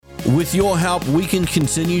With your help, we can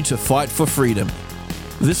continue to fight for freedom.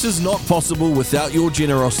 This is not possible without your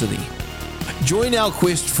generosity. Join our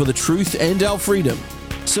quest for the truth and our freedom.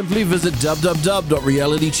 Simply visit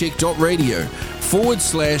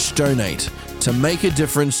www.realitycheck.radio/donate to make a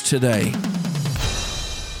difference today.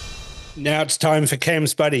 Now it's time for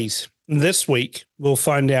Cam's Buddies. This week, we'll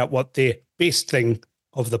find out what their best thing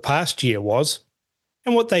of the past year was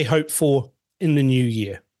and what they hope for in the new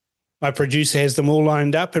year. My producer has them all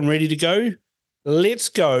lined up and ready to go. Let's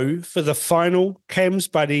go for the final Cam's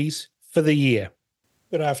Buddies for the year.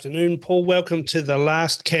 Good afternoon, Paul. Welcome to the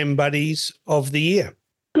last Cam Buddies of the year.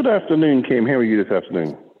 Good afternoon, Cam. How are you this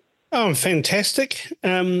afternoon? Oh, I'm fantastic.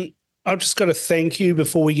 I've just got to thank you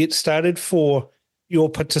before we get started for your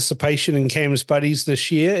participation in Cam's Buddies this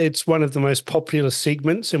year. It's one of the most popular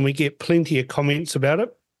segments and we get plenty of comments about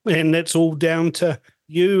it. And that's all down to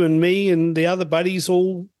you and me and the other buddies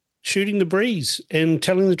all shooting the breeze and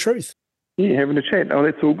telling the truth. Yeah, having a chat. Oh,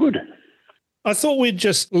 that's all good. I thought we'd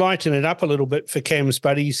just lighten it up a little bit for Cam's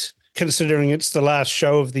Buddies, considering it's the last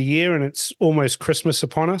show of the year and it's almost Christmas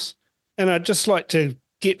upon us. And I'd just like to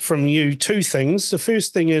get from you two things. The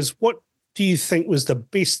first thing is, what do you think was the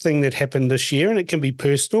best thing that happened this year? And it can be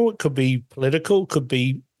personal, it could be political, it could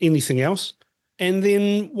be anything else. And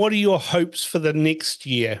then what are your hopes for the next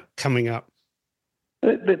year coming up?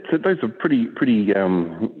 Those are pretty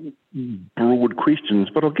broad questions,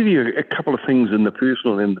 but I'll give you a couple of things in the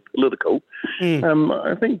personal and the political.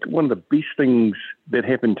 I think one of the best things that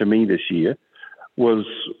happened to me this year was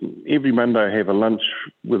every Monday I have a lunch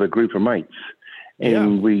with a group of mates,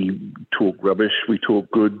 and we talk rubbish, we talk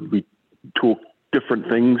good, we talk different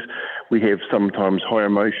things. We have sometimes high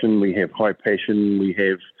emotion, we have high passion, we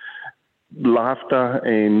have laughter,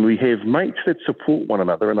 and we have mates that support one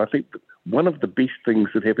another. And I think one of the best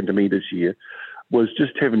things that happened to me this year was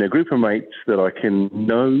just having a group of mates that I can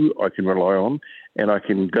know, I can rely on, and I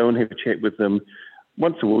can go and have a chat with them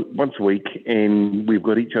once a week, and we've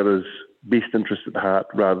got each other's best interests at heart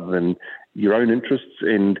rather than your own interests.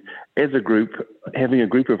 And as a group, having a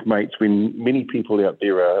group of mates when many people out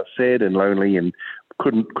there are sad and lonely and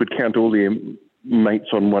could count all their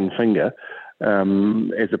mates on one finger,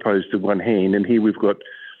 as opposed to one hand. And here we've got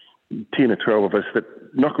 10 or 12 of us that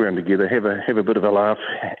knock around together, have a bit of a laugh,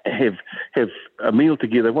 have a meal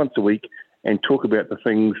together once a week and talk about the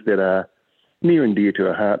things that are near and dear to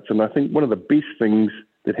our hearts. And I think one of the best things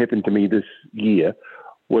that happened to me this year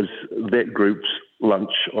was that group's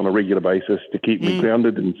lunch on a regular basis to keep me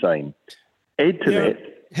grounded and sane. Add to that.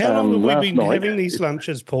 How long have we been having these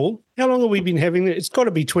lunches, Paul? How long have we been having it? It's got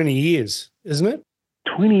to be 20 years, isn't it?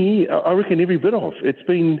 20 years, I reckon every bit of. It's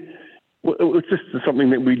just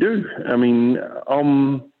something that we do. I mean,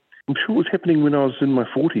 I'm sure it was happening when I was in my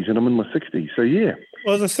 40s and I'm in my 60s. So, yeah.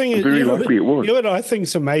 Well, the thing is, very likely it was. What I think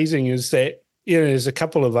is amazing is that, there's a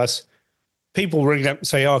couple of us, people ring up and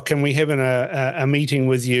say, oh, can we have a meeting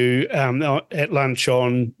with you at lunch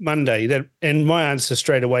on Monday? And my answer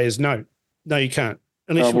straight away is no. No, you can't.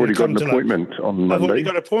 I've already got an appointment on Monday. I've already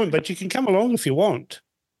got an appointment, but you can come along if you want.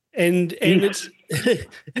 And it's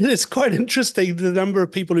it's quite interesting the number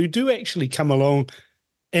of people who do actually come along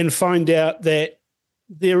and find out that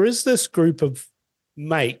there is this group of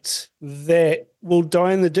mates that will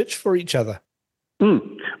die in the ditch for each other.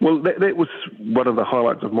 Well, that was one of the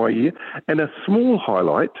highlights of my year. And a small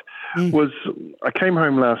highlight was I came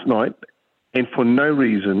home last night and for no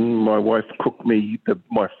reason my wife cooked me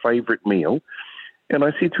my favourite meal. And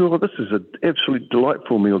I said to her, this is an absolutely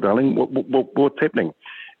delightful meal, darling. What's happening?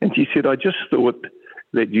 And she said, I just thought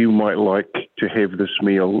that you might like to have this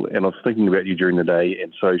meal, and I was thinking about you during the day,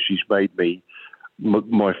 and so she's made me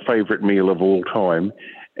my favourite meal of all time,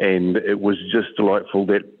 and it was just delightful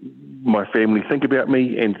that my family think about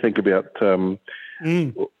me and think about still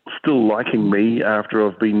liking me after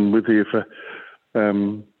I've been with her for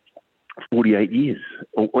 48 years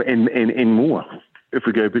and more. If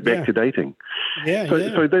we go back to dating. So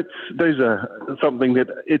those are something that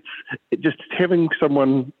it's just having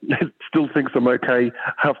someone that still thinks I'm okay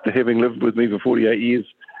after having lived with me for 48 years.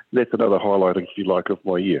 That's another highlight, if you like, of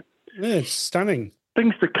my year. Yeah, it's stunning.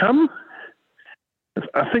 Things to come.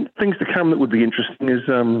 I think things to come that would be interesting is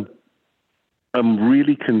I'm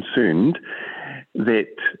really concerned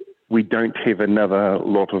that we don't have another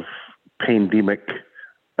lot of pandemic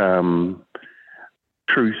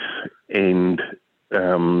truth and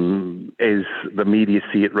as the media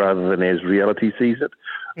see it rather than as reality sees it.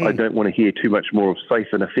 I don't want to hear too much more of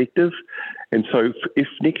safe and effective. And so if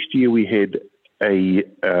next year we had a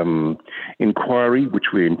inquiry,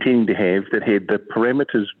 which we're intending to have, that had the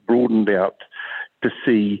parameters broadened out to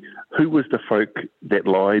see who was the folk that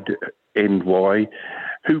lied and why,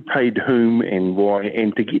 who paid whom and why,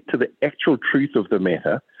 and to get to the actual truth of the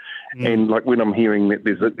matter. And like when I'm hearing that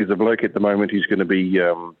there's a bloke at the moment who's going to be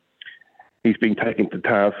he's been taken to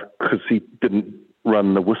task because he didn't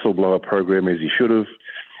run the whistleblower program as he should have,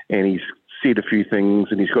 and he's said a few things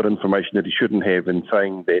and he's got information that he shouldn't have, and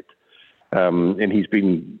saying that, and he's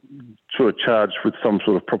been sort of charged with some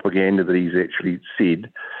sort of propaganda that he's actually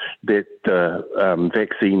said that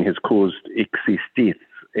vaccine has caused excess deaths,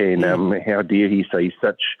 and how dare he say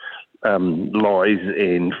such lies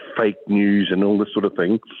and fake news and all this sort of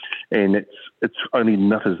thing, and it's only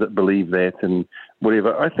nutters that believe that and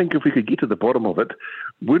whatever. I think if we could get to the bottom of it,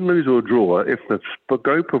 win, lose or draw, if the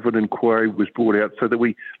scope of an inquiry was brought out so that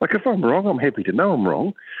we, like if I'm wrong, I'm happy to know I'm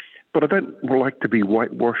wrong, but I don't like to be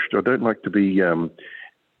whitewashed. I don't like to be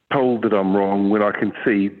told that I'm wrong when I can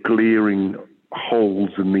see glaring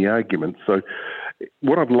holes in the argument. So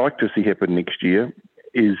what I'd like to see happen next year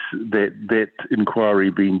is that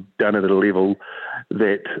inquiry being done at a level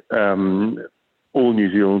that all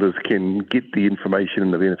New Zealanders can get the information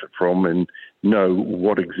and the benefit from and know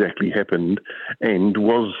what exactly happened, and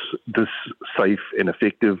was this safe and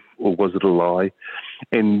effective, or was it a lie?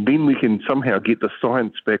 And then we can somehow get the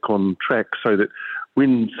science back on track so that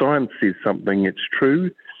when science says something, it's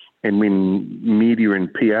true, and when media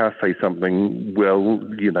and PR say something, well,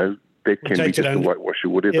 you know, that can be just a whitewash or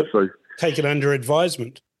whatever. Yep. So take it under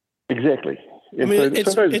advisement. Exactly. I mean,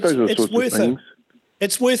 those are the sorts of things.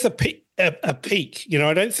 It's worth a peek. You know,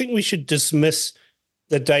 I don't think we should dismiss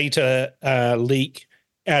the data leak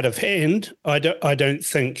out of hand. I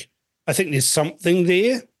think there's something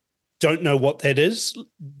there. Don't know what that is.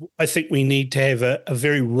 I think we need to have a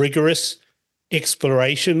very rigorous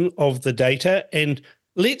exploration of the data, and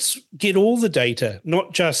let's get all the data,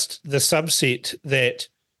 not just the subset that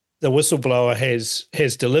the whistleblower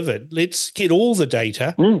has delivered. Let's get all the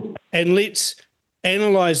data and let's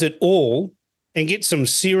analyze it all and get some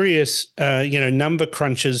serious, number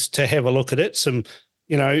crunchers to have a look at it. Some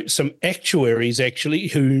actuaries actually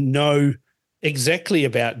who know exactly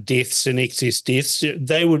about deaths and excess deaths.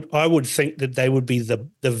 I would think that they would be the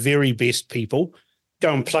very best people.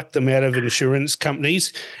 Go and pluck them out of insurance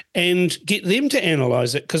companies and get them to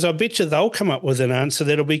analyse it, because I bet you they'll come up with an answer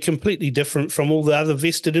that'll be completely different from all the other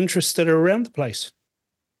vested interests that are around the place.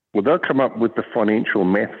 Well, they'll come up with the financial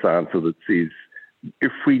maths answer that says,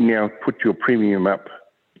 if we now put your premium up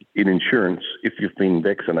in insurance, if you've been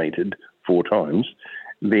vaccinated 4 times,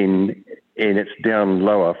 then, and it's down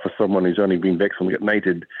lower for someone who's only been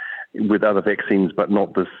vaccinated with other vaccines but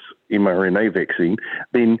not this mRNA vaccine,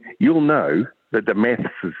 then you'll know that the maths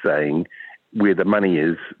is saying where the money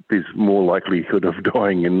is, there's more likelihood of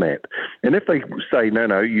dying in that. And if they say,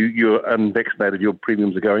 no, you're unvaccinated, your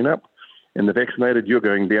premiums are going up, and the vaccinated, you're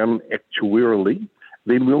going down actuarially,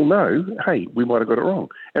 then we'll know, hey, we might have got it wrong.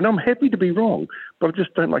 And I'm happy to be wrong, but I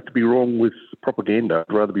just don't like to be wrong with propaganda.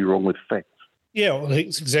 I'd rather be wrong with facts. Yeah, well,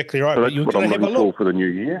 that's exactly right. So that's what I'm looking for the new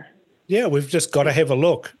year. Yeah, we've just got to have a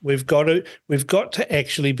look. We've got to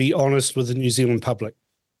actually be honest with the New Zealand public.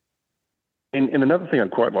 And another thing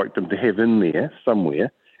I'd quite like them to have in there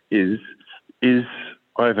somewhere is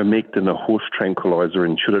ivermectin a horse tranquilizer,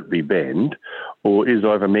 and should it be banned? Or is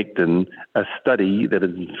ivermectin a study that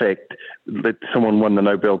is in fact that someone won the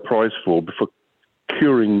Nobel Prize for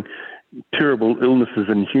curing terrible illnesses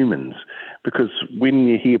in humans? Because when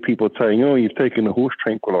you hear people saying, oh, you've taken a horse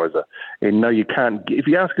tranquilizer, and no, you can't. If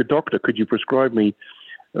you ask a doctor, could you prescribe me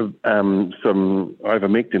some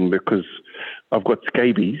ivermectin because I've got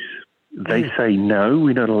scabies? They say, no,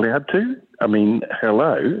 we're not allowed to. I mean,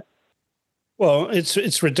 hello. Well,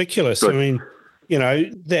 it's ridiculous. But, I mean,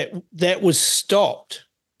 that was stopped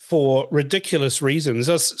for ridiculous reasons.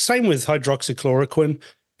 Same with hydroxychloroquine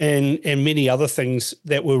and many other things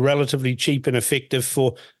that were relatively cheap and effective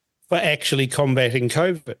for actually combating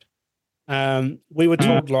COVID. We were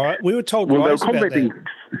told lies about that.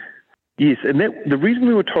 Yes, and the reason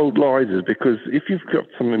we were told lies is because if you've got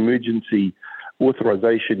some emergency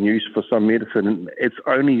authorization use for some medicine, it's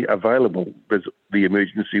only available as the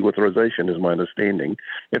emergency authorization, is my understanding,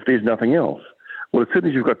 if there's nothing else. Well, as soon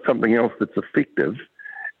as you've got something else that's effective,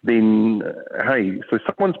 then, hey, so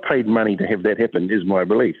someone's paid money to have that happen, is my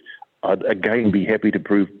belief. I'd again be happy to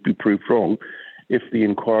be proved wrong if the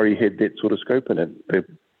inquiry had that sort of scope in it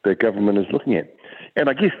the government is looking at. And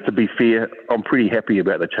I guess, to be fair, I'm pretty happy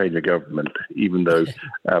about the change of government, even though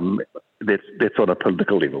that's on a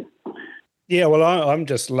political level. Yeah, well, I'm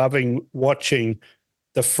just loving watching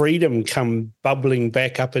the freedom come bubbling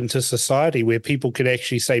back up into society, where people could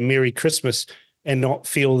actually say Merry Christmas and not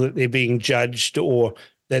feel that they're being judged or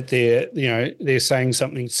that they're saying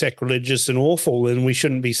something sacrilegious and awful, and we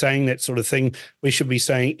shouldn't be saying that sort of thing. We should be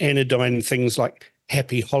saying anodyne things like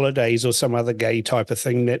happy holidays or some other gay type of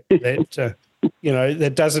thing that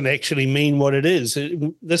that doesn't actually mean what it is.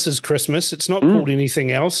 This is Christmas. It's not called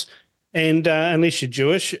anything else. And unless you're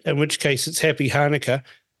Jewish, in which case it's Happy Hanukkah.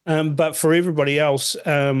 But for everybody else,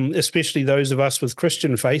 especially those of us with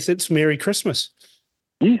Christian faith, it's Merry Christmas.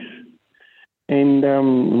 Yes. And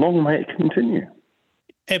long may it continue.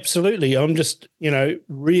 Absolutely. I'm just,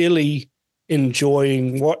 really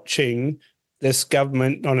enjoying watching this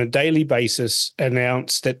government on a daily basis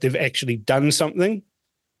announce that they've actually done something,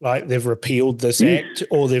 like they've repealed this act,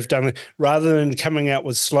 or they've done it, rather than coming out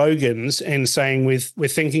with slogans and saying we're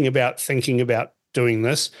thinking about doing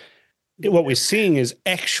this. What we're seeing is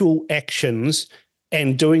actual actions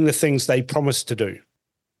and doing the things they promised to do.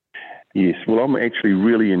 Yes, well, I'm actually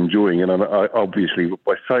really enjoying, and I obviously,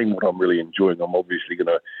 by saying what I'm really enjoying, I'm obviously going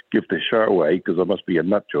to give the show away because I must be a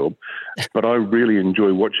nut job, but I really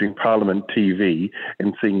enjoy watching Parliament TV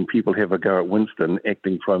and seeing people have a go at Winston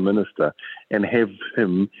acting Prime Minister and have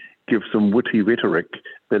him give some witty rhetoric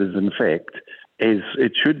that is, in fact, as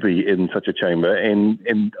it should be in such a chamber, and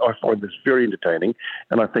I find this very entertaining,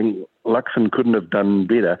 and I think Luxon couldn't have done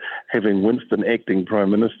better having Winston acting Prime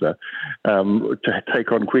Minister to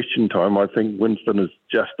take on Question Time. I think Winston is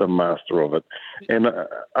just a master of it, and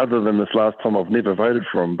other than this last time, I've never voted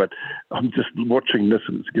for him, but I'm just watching this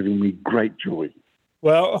and it's giving me great joy.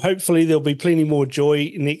 Well, hopefully there'll be plenty more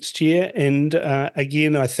joy next year, and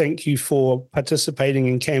again, I thank you for participating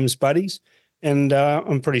in Cam's Buddies. And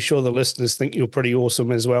I'm pretty sure the listeners think you're pretty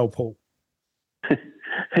awesome as well, Paul.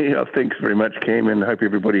 Yeah, thanks very much, Cam, and hope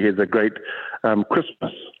everybody has a great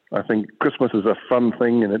Christmas. I think Christmas is a fun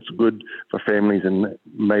thing and it's good for families, and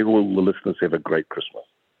may all the listeners have a great Christmas.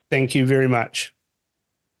 Thank you very much.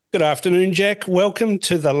 Good afternoon, Jack. Welcome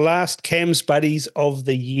to the last Cam's Buddies of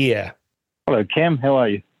the year. Hello, Cam. How are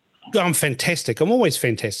you? I'm fantastic. I'm always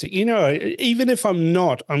fantastic. Even if I'm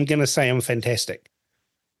not, I'm going to say I'm fantastic.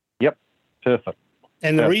 Yep. Perfect.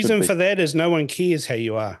 And the reason for that is no one cares how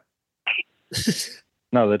you are.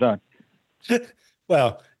 No, they don't.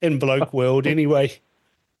 Well, in bloke world anyway.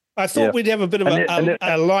 I thought we'd have a bit of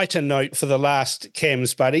a lighter note for the last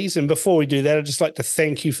Cam's Buddies. And before we do that, I'd just like to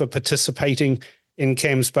thank you for participating in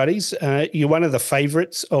Cam's Buddies. You're one of the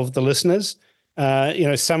favourites of the listeners.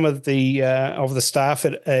 Some of the staff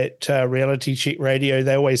at Reality Check Radio,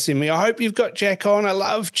 they always send me, I hope you've got Jack on. I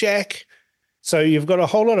love Jack. So you've got a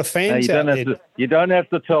whole lot of fans out there. You don't have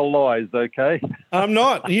to tell lies, okay? I'm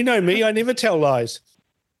not. You know me. I never tell lies.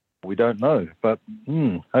 We don't know, but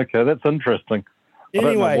okay, that's interesting.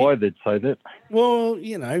 Anyway, I don't know why they'd say that. Well,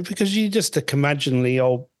 because you're just a curmudgeonly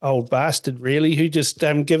old bastard, really, who just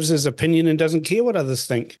gives his opinion and doesn't care what others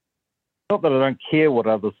think. Not that I don't care what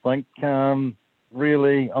others think.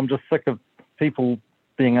 Really, I'm just sick of people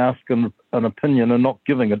being asked an opinion and not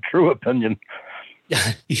giving a true opinion.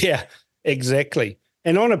 Yeah. Exactly.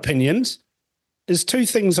 And on opinions, there's two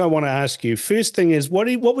things I want to ask you. First thing is, what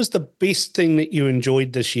was the best thing that you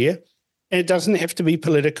enjoyed this year? And it doesn't have to be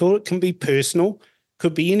political. It can be personal.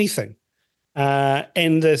 Could be anything.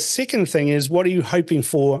 And the second thing is, what are you hoping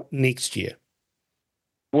for next year?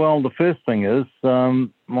 Well, the first thing is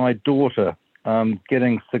my daughter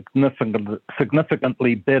getting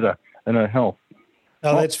significantly better in her health.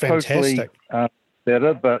 Oh, that's fantastic. Totally,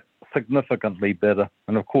 better, but significantly better.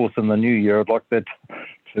 And of course, in the new year, I'd like that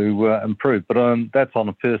to improve. But that's on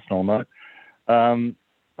a personal note. On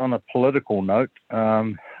a political note,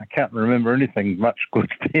 I can't remember anything much good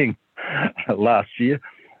being last year.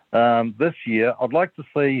 This year, I'd like to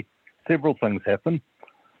see several things happen.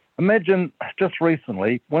 Imagine just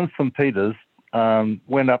recently, Winston Peters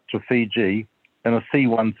went up to Fiji in a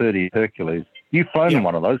C-130 Hercules. You've flown in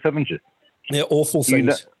one of those, haven't you? They're awful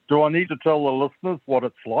things. Do I need to tell the listeners what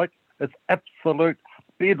it's like? It's absolute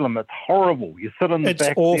bedlam. It's horrible. You sit in the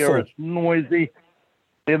back there, it's noisy.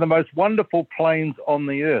 They're the most wonderful planes on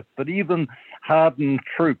the earth, but even hardened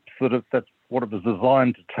troops, that's what it was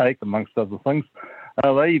designed to take, amongst other things,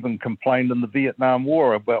 they even complained in the Vietnam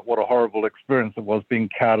War about what a horrible experience it was being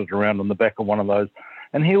carted around on the back of one of those.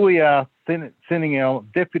 And here we are sending our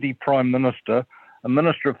Deputy Prime Minister, a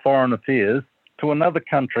Minister of Foreign Affairs, to another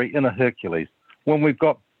country in a Hercules, when we've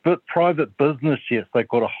got private business jets they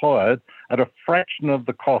could have hired at a fraction of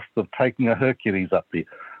the cost of taking a Hercules up there.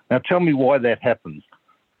 Now, tell me why that happens.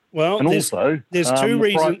 Well, and there's two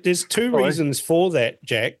reasons. There's two reasons for that,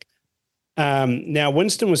 Jack. Now,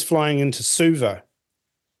 Winston was flying into Suva.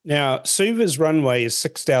 Now, Suva's runway is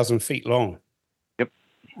 6,000 feet long. Yep.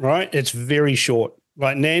 Right? It's very short.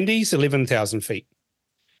 Like Nandy's, 11,000 feet.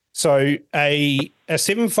 So a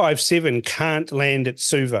 757 can't land at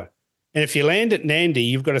Suva. And if you land at Nandi,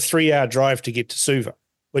 you've got a 3-hour drive to get to Suva,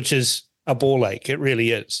 which is a ball ache. It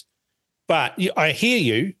really is. But I hear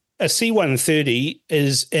you. A C-130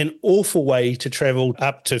 is an awful way to travel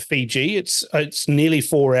up to Fiji. It's nearly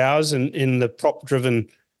 4 hours in the prop-driven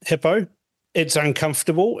Hippo. It's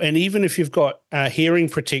uncomfortable. And even if you've got hearing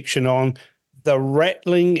protection on, the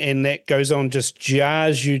rattling and that goes on just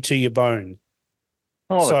jars you to your bone.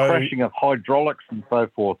 Oh, the crashing of hydraulics and so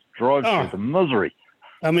forth drives you to misery.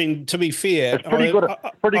 I mean, to be fair, it's pretty good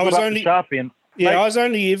up the sharp end. Yeah, I was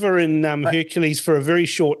only ever in Hercules for a very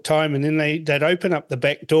short time, and then they'd open up the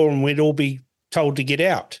back door and we'd all be told to get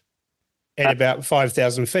out at about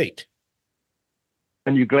 5,000 feet.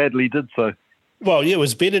 And you gladly did so. Well, yeah, it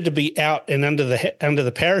was better to be out and under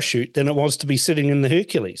the parachute than it was to be sitting in the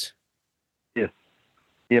Hercules. Yes.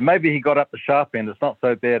 Yeah, maybe he got up the sharp end. It's not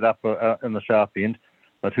so bad up in the sharp end,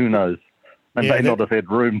 but who knows? They may not have had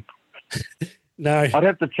room. No. I'd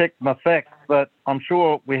have to check my facts, but I'm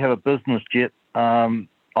sure we have a business jet in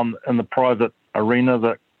the private arena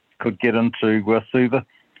that could get into Suva.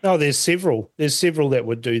 Oh, there's several. There's several that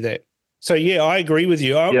would do that. So, yeah, I agree with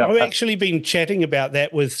you. I've actually been chatting about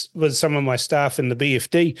that with some of my staff in the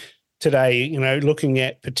BFD today, looking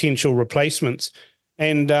at potential replacements.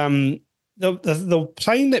 And the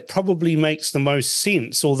plane that probably makes the most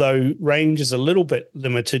sense, although range is a little bit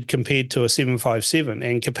limited compared to a 757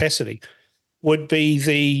 and capacity, would be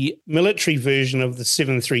the military version of the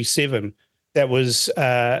 737 that was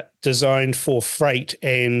designed for freight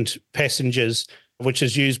and passengers, which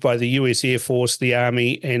is used by the US Air Force, the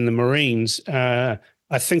Army, and the Marines. I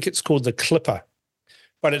think it's called the Clipper.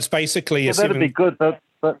 But it's basically that'd be good, but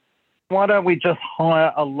why don't we just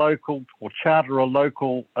hire a local or charter a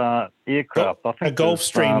local aircraft? I think a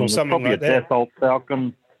Gulfstream or something like that. Dassault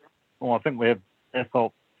Falcon. I think we have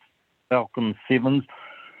Dassault Falcon 7s.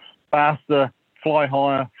 Faster, fly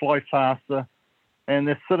higher, fly faster, and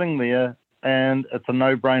they're sitting there, and it's a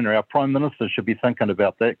no-brainer. Our Prime Minister should be thinking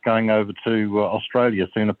about that, going over to Australia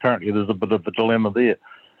soon. Apparently there's a bit of a dilemma there.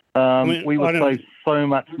 We would save so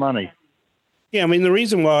much money. Yeah, I mean, the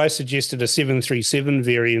reason why I suggested a 737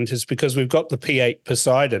 variant is because we've got the P-8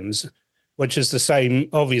 Poseidons, which is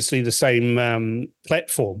obviously the same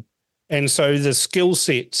platform. And so the skill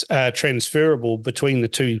sets are transferable between the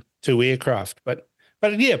two aircraft. But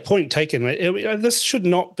yeah, point taken. This should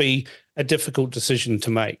not be a difficult decision to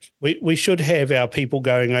make. We should have our people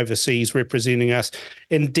going overseas representing us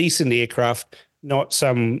in decent aircraft, not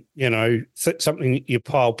some, something you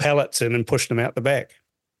pile pallets in and push them out the back.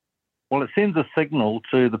 Well, it sends a signal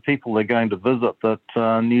to the people they're going to visit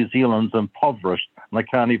that New Zealand's impoverished and they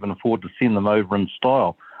can't even afford to send them over in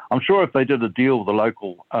style. I'm sure if they did a deal with a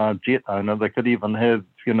local jet owner, they could even have,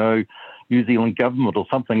 New Zealand government or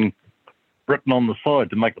something written on the side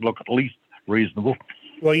to make it look at least reasonable.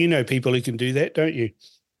 Well, you know people who can do that, don't you?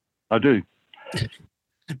 I do.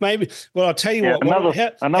 Maybe. Well, I'll tell you what.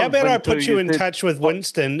 How about I put you in touch with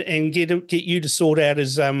Winston and get you to sort out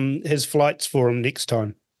his flights for him next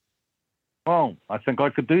time? Well, I think I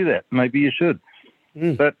could do that. Maybe you should.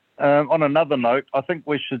 But on another note, I think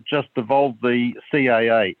we should just devolve the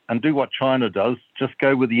CAA and do what China does. Just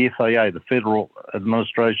go with the FAA, the Federal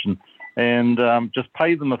Administration, and just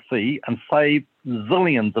pay them a fee and save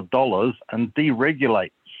zillions of dollars and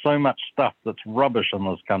deregulate so much stuff that's rubbish in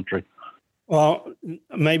this country. Well,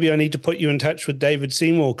 maybe I need to put you in touch with David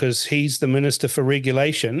Seymour because he's the Minister for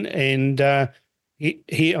Regulation, and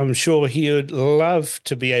I'm sure he would love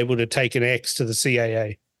to be able to take an axe to the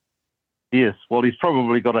CAA. Yes, well, he's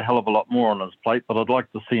probably got a hell of a lot more on his plate, but I'd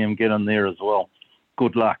like to see him get in there as well.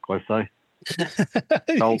 Good luck, I say.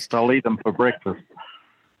 I'll eat him for breakfast.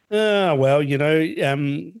 Well,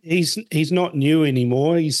 he's not new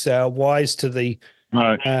anymore. He's wise to the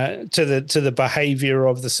to the behaviour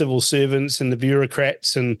of the civil servants and the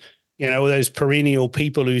bureaucrats and all those perennial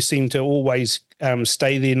people who seem to always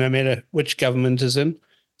stay there no matter which government is in.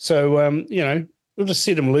 So we'll just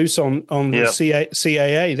set him loose on the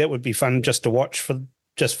CAA. That would be fun just to watch for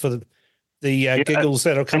the giggles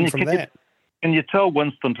that'll come from that. Can you tell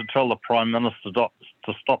Winston to tell the Prime Minister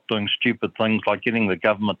to stop doing stupid things like getting the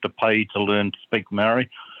government to pay to learn to speak Maori?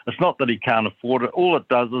 It's not that he can't afford it. All it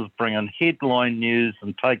does is bring in headline news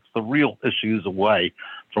and takes the real issues away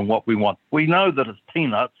from what we want. We know that it's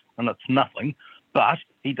peanuts and it's nothing, but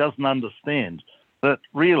he doesn't understand that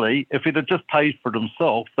really, if he'd have just paid for it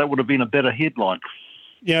himself, that would have been a better headline.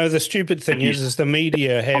 The stupid thing is the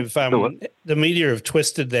media have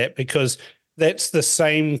twisted that because that's the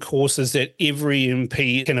same courses that every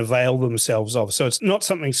MP can avail themselves of. So it's not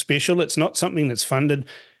something special. It's not something that's funded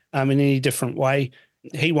in any different way.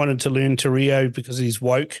 He wanted to learn Toreo because he's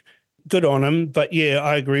woke. Good on him. But, yeah,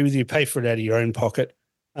 I agree with you. Pay for it out of your own pocket.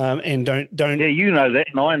 And don't. Yeah, you know that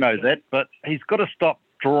and I know that, but he's got to stop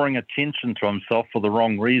drawing attention to himself for the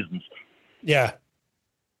wrong reasons. Yeah.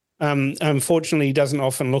 Unfortunately, he doesn't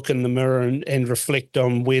often look in the mirror and reflect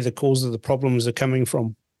on where the cause of the problems are coming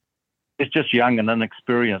from. He's just young and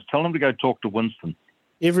inexperienced. Tell him to go talk to Winston.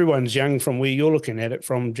 Everyone's young from where you're looking at it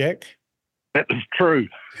from, Jack. That is true.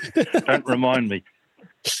 Don't remind me.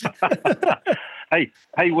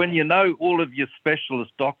 Hey, when you know all of your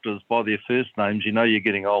specialist doctors by their first names, you know you're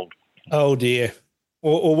getting old. Oh, dear.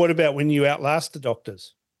 Or what about when you outlast the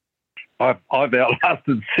doctors? I've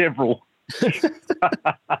outlasted several.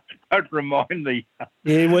 Don't remind me.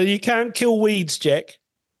 Yeah, well, you can't kill weeds, Jack.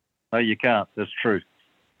 No, you can't. That's true.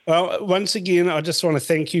 Well, once again, I just want to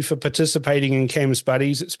thank you for participating in Cam's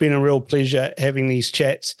Buddies. It's been a real pleasure having these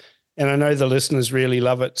chats, and I know the listeners really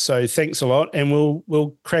love it. So thanks a lot, and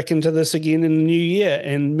we'll crack into this again in the new year.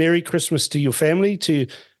 And Merry Christmas to your family,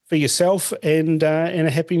 for yourself, and a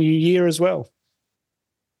Happy New Year as well.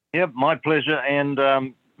 Yeah, my pleasure, and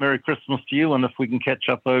Merry Christmas to you. And if we can catch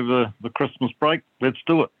up over the Christmas break, let's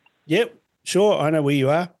do it. Yep, sure. I know where you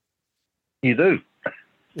are. You do.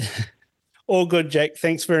 All good, Jack.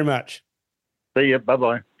 Thanks very much. See you.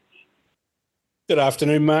 Bye-bye. Good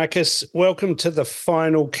afternoon, Marcus. Welcome to the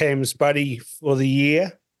final Cam's Buddy for the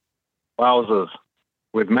year. Wowzers.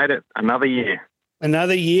 We've made it another year.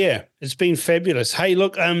 Another year. It's been fabulous. Hey,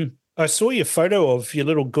 look, I saw your photo of your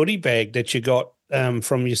little goodie bag that you got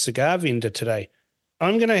from your cigar vendor today.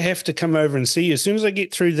 I'm going to have to come over and see you. As soon as I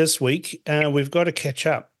get through this week, we've got to catch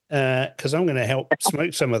up because I'm going to help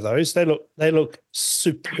smoke some of those. They look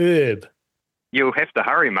superb. You'll have to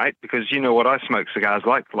hurry, mate, because you know what I smoke cigars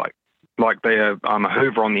like I'm a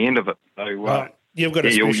Hoover on the end of it. So you've got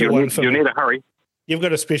a special one for me. You'll need to hurry. You've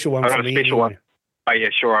got a special one for me. A special one. Oh yeah,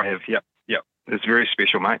 sure I have. Yep. It's very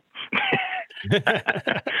special, mate.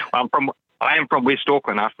 I am from West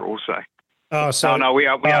Auckland after all, so. Oh, so no, we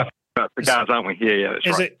are cigars, aren't we? Yeah,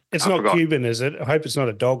 that's right. It's not Cuban, is it? I hope it's not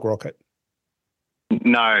a dog rocket.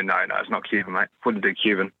 No, it's not Cuban, mate. Wouldn't do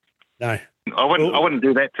Cuban. No. I wouldn't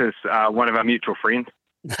do that to one of our mutual friends.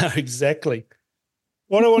 No, exactly.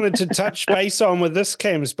 What I wanted to touch base on with this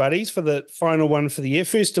Cam's Buddies for the final one for the year,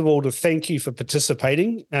 first of all, to thank you for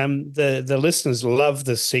participating. The listeners love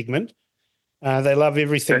this segment. They love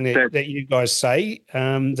everything that you guys say,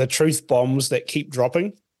 the truth bombs that keep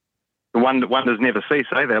dropping. The wonders never cease,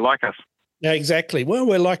 eh? They like us. Yeah, exactly. Well,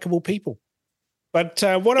 we're likable people. But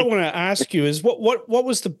what I want to ask you is what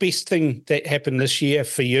was the best thing that happened this year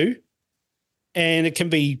for you? And it can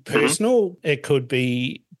be personal, it could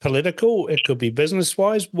be political, it could be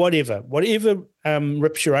business-wise, whatever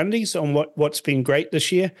rips your undies on what's been great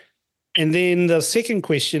this year. And then the second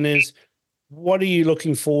question is, what are you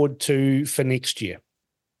looking forward to for next year?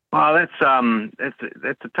 Well, that's a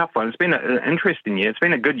tough one. It's been an interesting year. It's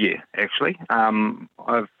been a good year, actually.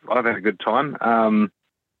 I've had a good time.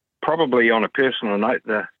 Probably on a personal note,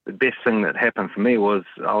 the best thing that happened for me was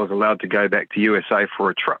I was allowed to go back to USA for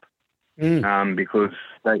a trip. Because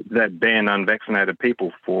they banned unvaccinated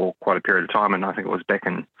people for quite a period of time, and I think it was back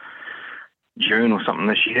in June or something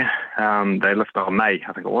this year. They lifted, May,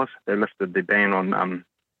 I think it was. They lifted the ban on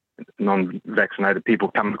non-vaccinated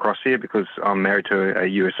people coming across here because I'm married to a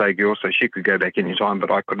USA girl, so she could go back any time,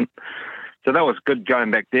 but I couldn't. So that was good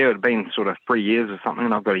going back there. It had been sort of 3 years or something,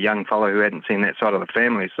 and I've got a young fellow who hadn't seen that side of the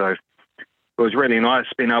family, so it was really nice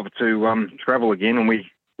being able to travel again, and we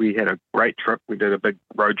had a great trip. We did a big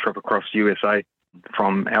road trip across USA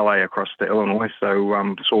from LA across to Illinois.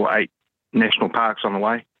 So saw 8 national parks on the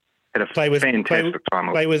way. Had a fantastic time.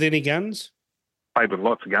 Play with any guns? Played with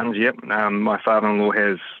lots of guns, yep. My father-in-law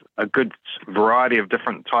has a good variety of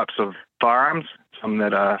different types of firearms, some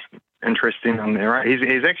that are interesting on there.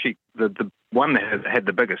 He's actually, the one that had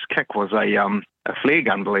the biggest kick was a flare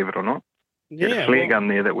gun, believe it or not. He had a flare gun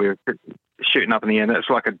there that we were shooting up in the air. It's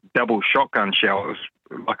like a double shotgun shell. It was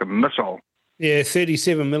like a missile. Yeah,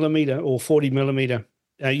 37 millimeter or 40 millimeter.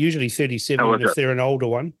 Usually 37 if they're an older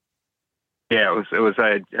one. Yeah, it was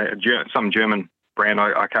some German brand.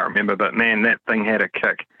 I can't remember, but man, that thing had a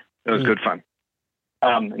kick. It was good fun.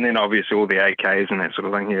 And then obviously all the AKs and that sort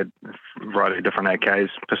of thing. He had a variety of different AKs,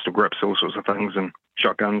 pistol grips, all sorts of things, and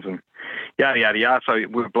shotguns and yada yada yada. So we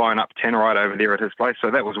were blowing up Tannerite over there at his place.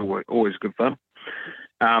 So that was always good fun.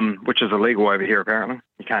 Which is illegal over here, apparently.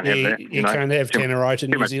 You can't have that. You can't have Tannerite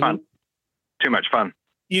in New Zealand. Too much fun.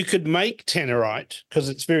 You could make Tannerite because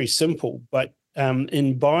it's very simple, but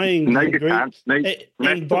in buying the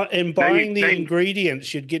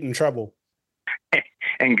ingredients, you'd get in trouble.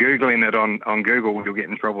 And Googling it on Google, you'll get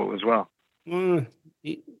in trouble as well.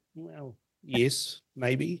 Well, yes,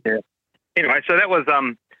 maybe. Yeah. Anyway, so that was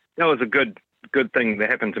a good thing that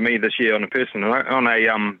happened to me this year on a personal note. On a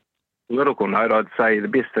political note, I'd say the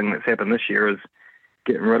best thing that's happened this year is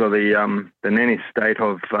getting rid of the nanny state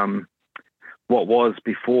of what was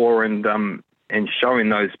before, and showing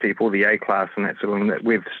those people, the A class and that sort of thing, that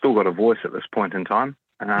we've still got a voice at this point in time.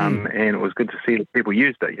 And it was good to see that people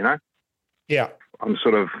used it, Yeah. I'm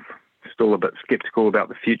sort of still a bit skeptical about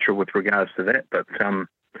the future with regards to that, but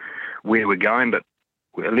where we're going. But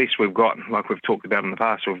at least we've got, like we've talked about in the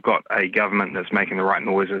past, we've got a government that's making the right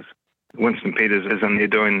noises. Winston Peters is in there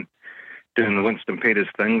doing the Winston Peters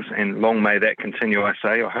things, and long may that continue, I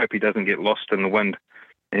say. I hope he doesn't get lost in the wind,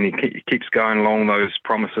 and he keeps going along those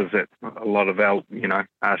promises that a lot of our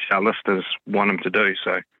listeners want him to do.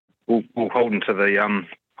 So we'll hold him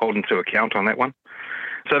to account on that one.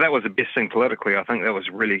 So that was the best thing politically. I think that was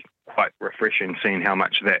really quite refreshing, seeing how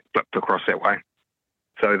much that flipped across that way.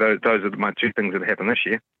 So those are my two things that happened this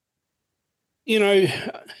year.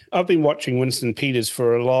 I've been watching Winston Peters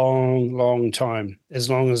for a long, long time,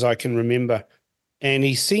 as long as I can remember. And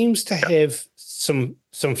he seems to have some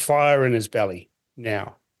fire in his belly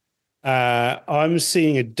now. I'm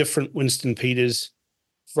seeing a different Winston Peters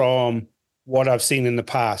from what I've seen in the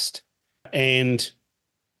past. And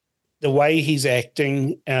the way he's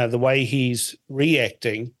acting, the way he's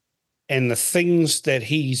reacting, and the things that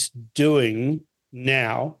he's doing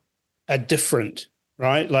now are different,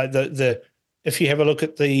 right? Like if you have a look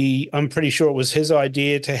at I'm pretty sure it was his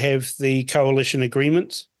idea to have the coalition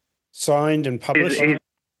agreements signed and published.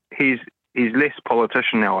 He's less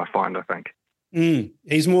politician now, I find, I think.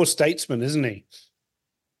 He's more statesman, isn't he?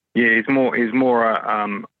 Yeah, he's more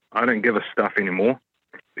I don't give a stuff anymore.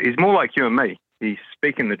 He's more like you and me. He's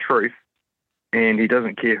speaking the truth, and he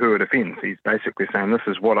doesn't care who it offends. He's basically saying, this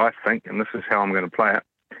is what I think, and this is how I'm going to play it.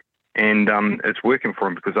 And it's working for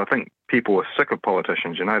him, because I think people are sick of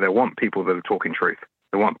politicians. They want people that are talking truth.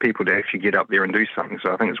 They want people to actually get up there and do something.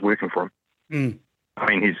 So I think it's working for him. I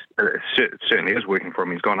mean, it certainly is working for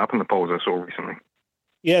him. He's gone up in the polls, I saw recently.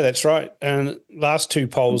 Yeah, that's right. And last two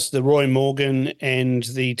polls, the Roy Morgan and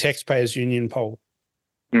the Taxpayers Union poll.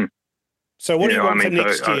 So what do you want for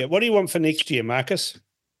next year? What do you want for next year, Marcus?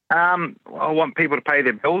 I want people to pay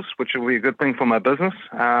their bills, which will be a good thing for my business,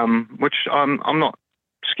 which I'm not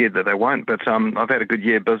scared that they won't, but I've had a good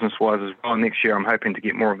year business-wise as well. Next year I'm hoping to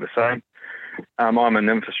get more of the same. I'm in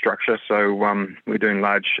infrastructure, so we're doing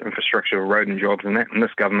large infrastructure, road and jobs and that, and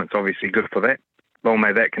this government's obviously good for that. Long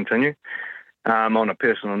may that continue. On a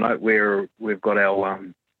personal note, we've got our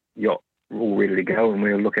yacht all ready to go, and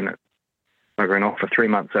we're looking at going off for 3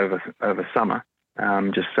 months over summer,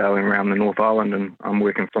 just sailing around the North Island, and I'm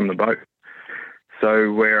working from the boat.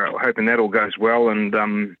 So we're hoping that all goes well, and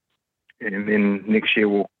then next year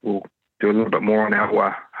we'll do a little bit more on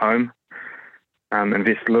our home,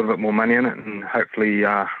 invest a little bit more money in it, and hopefully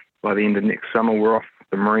by the end of next summer we're off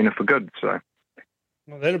the marina for good. So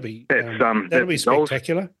that'll be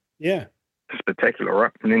spectacular. Yeah, spectacular,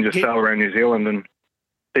 right? And then just sail around New Zealand and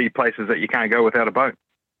see places that you can't go without a boat.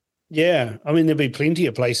 Yeah, I mean, there'll be plenty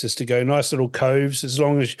of places to go. Nice little coves. As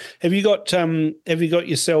long as have you got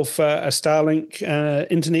yourself a Starlink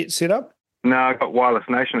internet set up? No, I've got Wireless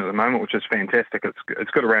Nation at the moment, which is fantastic.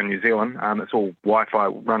 It's good around New Zealand. It's all Wi-Fi.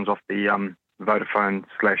 It runs off the Vodafone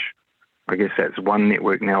 / I guess that's One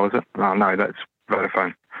Network now, is it? Oh, no, that's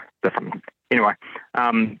Vodafone. Different. Anyway,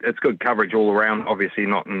 it's good coverage all around. Obviously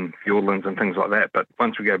not in Fiordlands and things like that. But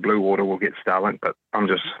once we go blue water, we'll get Starlink. But I'm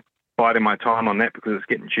just biding my time on that, because it's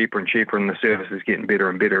getting cheaper and cheaper, and the service is getting better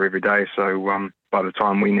and better every day. So by the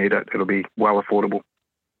time we need it, it'll be well affordable.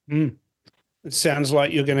 It sounds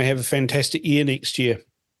like you're going to have a fantastic year next year.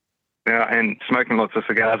 Yeah, and smoking lots of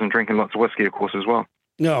cigars and drinking lots of whiskey, of course, as well.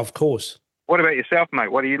 No, of course. What about yourself,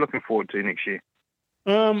 mate? What are you looking forward to next year?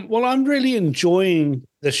 Well, I'm really enjoying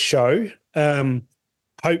the show.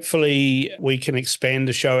 Hopefully we can expand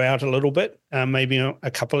the show out a little bit, maybe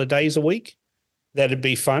a couple of days a week. That'd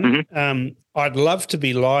be fun. Mm-hmm. I'd love to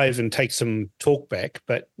be live and take some talk back,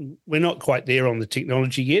 but we're not quite there on the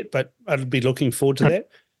technology yet, but I'd be looking forward to that.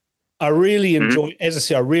 I really enjoy, as I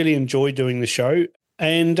say, I really enjoy doing the show,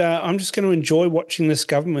 and I'm just going to enjoy watching this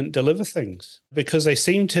government deliver things, because they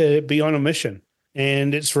seem to be on a mission,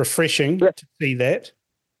 and it's refreshing to see that.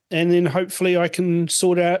 And then hopefully I can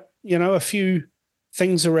sort out, a few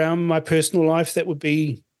things around my personal life that would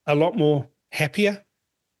be a lot more happier.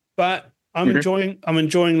 But I'm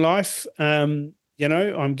enjoying life. I'm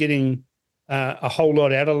getting a whole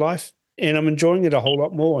lot out of life, and I'm enjoying it a whole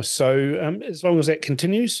lot more. So as long as that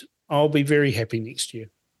continues, I'll be very happy next year.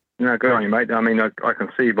 No, good on you, mate. I mean, I can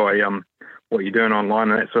see by what you're doing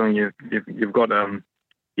online and that sort of thing, you've got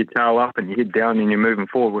your tail up and your head down and you're moving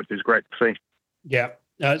forward, which is great to see. Yeah,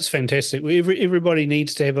 it's fantastic. Everybody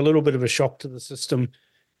needs to have a little bit of a shock to the system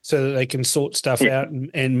so that they can sort stuff out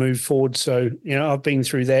and move forward. So, I've been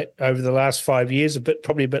through that over the last 5 years,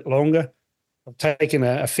 probably a bit longer. I've taken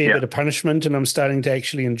a fair bit of punishment and I'm starting to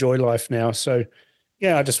actually enjoy life now. So,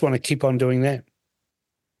 I just want to keep on doing that.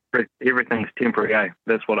 Everything's temporary, eh?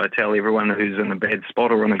 That's what I tell everyone who's in a bad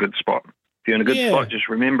spot or in a good spot. If you're in a good spot, just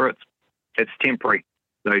remember it's temporary.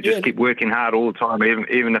 So just keep working hard all the time,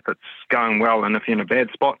 even if it's going well. And if you're in a bad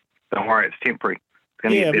spot, don't worry, it's temporary. It's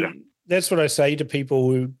going to get better. That's what I say to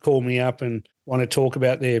people who call me up and want to talk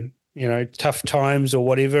about their, tough times or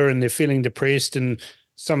whatever, and they're feeling depressed, and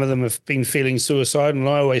some of them have been feeling suicidal. And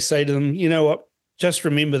I always say to them, you know what, just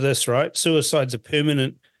remember this, right? Suicide's a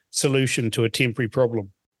permanent solution to a temporary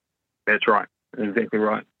problem. That's right. Exactly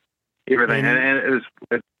right. Everything. And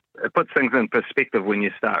it puts things in perspective when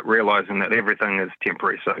you start realizing that everything is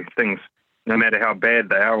temporary. So things, no matter how bad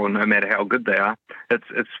they are or no matter how good they are,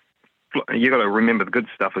 you got to remember the good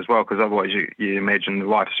stuff as well, because otherwise you imagine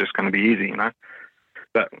life's just going to be easy,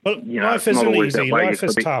 But life isn't easy. Life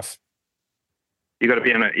is tough. You got to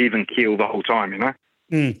be in an even keel the whole time,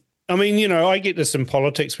 I mean, I get this in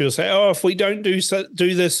politics. People say, if we don't do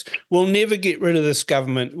this, we'll never get rid of this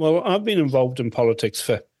government. Well, I've been involved in politics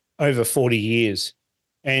for over 40 years.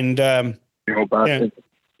 And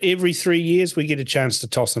every 3 years we get a chance to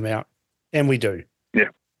toss them out, and we do. Yeah.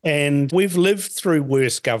 And we've lived through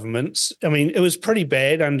worse governments. I mean, it was pretty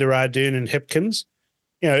bad under Ardern and Hipkins.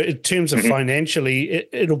 In terms of financially,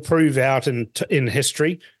 it'll prove out in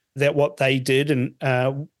history that what they did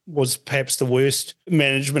and was perhaps the worst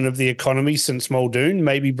management of the economy since Muldoon,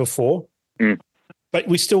 maybe before. But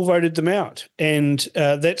we still voted them out. And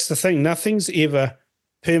that's the thing. Nothing's ever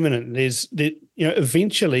permanent.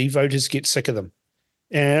 Eventually voters get sick of them.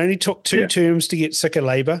 And it only took two terms to get sick of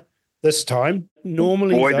Labor this time.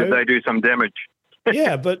 Normally, did they do some damage?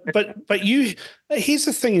 but here's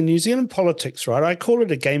the thing in New Zealand politics, right? I call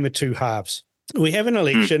it a game of two halves. We have an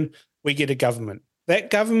election, we get a government. That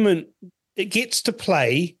government, it gets to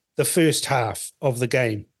play the first half of the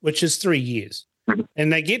game, which is 3 years.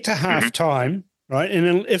 And they get to half time, right?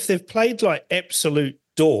 And if they've played like absolute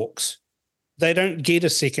dorks, they don't get a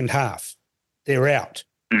second half. They're out,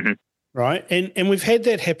 right? And we've had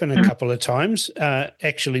that happen a couple of times,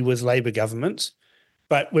 actually with Labor governments,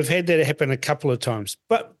 but we've had that happen a couple of times.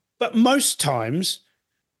 But most times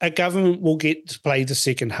a government will get to play the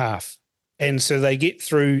second half. And so they get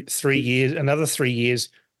through 3 years, another 3 years,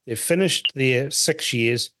 they've finished their 6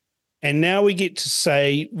 years, and now we get to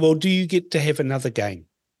say, well, do you get to have another game?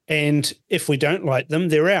 And if we don't like them,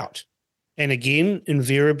 they're out. And again,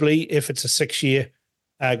 invariably, if it's a 6-year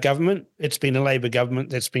government, it's been a Labor government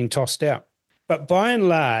that's been tossed out. But by and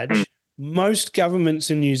large, most governments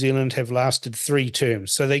in New Zealand have lasted 3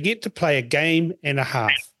 terms. So they get to play a game and a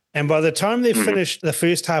half. And by the time they've finished the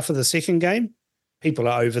first half of the second game, people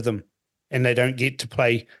are over them and they don't get to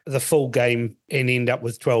play the full game and end up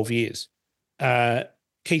with 12 years.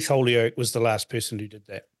 Keith Holyoake was the last person who did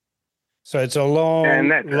that. So it's a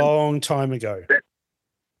long time ago.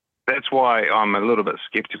 That's why I'm a little bit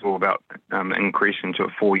sceptical about increasing to a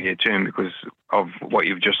 4-year term, because of what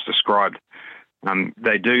you've just described.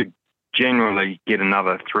 They do generally get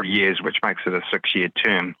another 3 years, which makes it a 6-year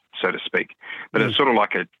term, so to speak. But it's sort of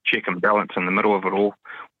like a check and balance in the middle of it all,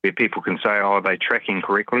 where people can say, are they tracking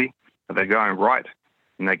correctly? Are they going right?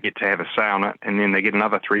 And they get to have a say on it, and then they get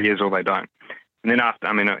another 3 years or they don't. And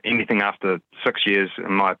then anything after 6 years,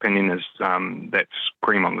 in my opinion, is that's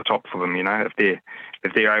cream on the top for them.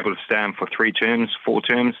 If they're able to stand for 3 terms, 4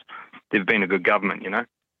 terms, they've been a good government.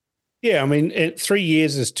 Yeah, 3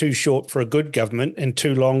 years is too short for a good government and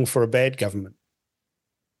too long for a bad government.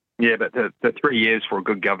 Yeah, but the 3 years for a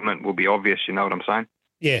good government will be obvious. You know what I'm saying?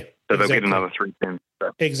 Yeah. So they'll get another 3 terms.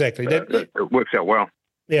 So, exactly. It works out well.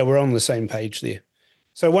 Yeah, we're on the same page there.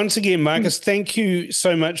 So once again, Marcus, thank you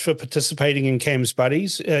so much for participating in Cam's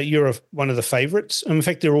Buddies. You're one of the favourites. In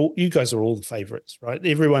fact, you guys are all the favourites, right?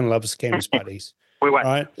 Everyone loves Cam's Buddies.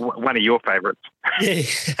 One of your favourites.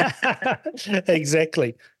 Yeah,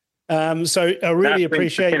 exactly. So I really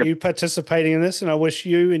appreciate you participating in this, and I wish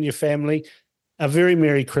you and your family a very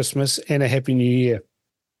Merry Christmas and a Happy New Year.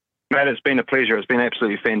 Mate, it's been a pleasure. It's been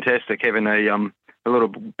absolutely fantastic having a little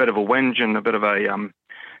bit of a whinge and a bit of a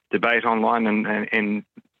debate online and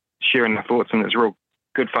sharing the thoughts, and it's real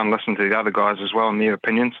good fun listening to the other guys as well and their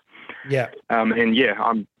opinions. Yeah. I'm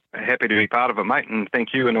happy to be part of it, mate, and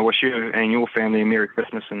thank you, and I wish you and your family a Merry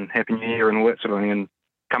Christmas and Happy New Year and all that sort of thing, and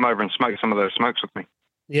come over and smoke some of those smokes with me.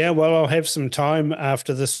 Yeah, well, I'll have some time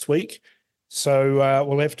after this week, So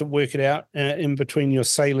we'll have to work it out in between your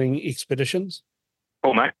sailing expeditions.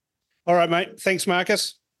 Cool, mate. All right, mate. Thanks,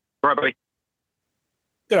 Marcus. All right, buddy.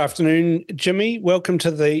 Good afternoon, Jimmy. Welcome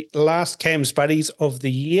to the last Cam's Buddies of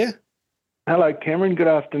the year. Hello, Cameron. Good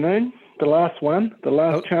afternoon. The last one, the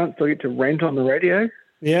last chance I get to rant on the radio.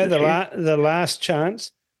 Yeah, the last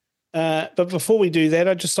chance. But before we do that,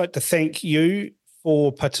 I'd just like to thank you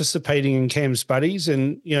for participating in Cam's Buddies.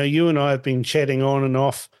 And, you and I have been chatting on and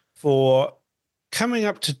off for coming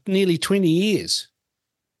up to nearly 20 years.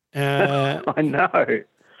 I know.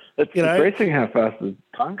 It's depressing how fast the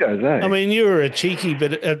time goes, eh? I mean, you were a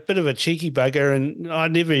bit of a cheeky bugger, and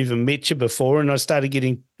I'd never even met you before, and I started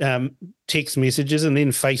getting text messages and then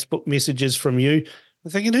Facebook messages from you.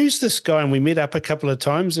 I'm thinking, who's this guy? And we met up a couple of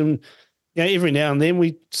times, and every now and then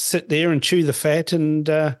we sit there and chew the fat, and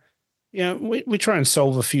we try and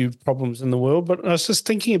solve a few problems in the world. But I was just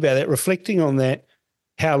thinking about that, reflecting on that,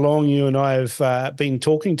 how long you and I have been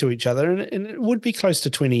talking to each other, and it would be close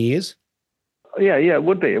to 20 years. Yeah, it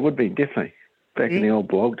would be. It would be, definitely. Back in the old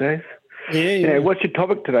blog days. Yeah. What's your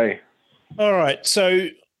topic today? All right. So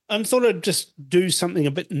I thought I'd just do something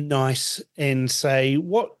a bit nice and say,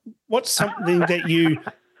 what's something that you...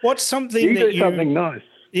 What's something you that do something nice.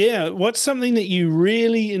 Yeah. What's something that you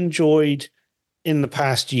really enjoyed in the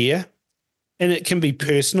past year? And it can be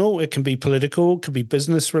personal, it can be political, it can be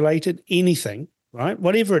business related, anything, right?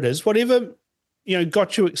 Whatever it is, whatever,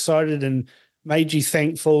 got you excited and made you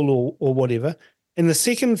thankful or whatever. And the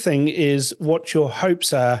second thing is what your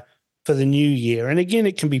hopes are for the new year. And again,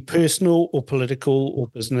 it can be personal or political or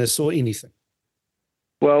business or anything.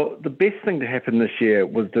 Well, the best thing to happen this year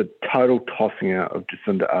was the total tossing out of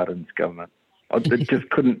Jacinda Ardern's government. It just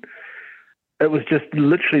couldn't, it was just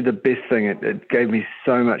literally the best thing. It gave me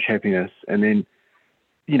so much happiness. And then,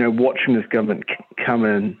 watching this government come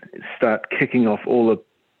in, start kicking off all the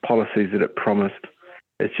policies that it promised,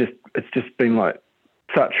 it's just been like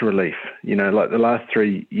such a relief. Like the last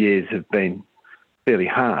 3 years have been fairly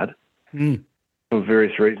hard for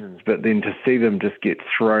various reasons, but then to see them just get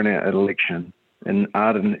thrown out at election and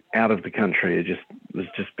Ardern out of the country, it was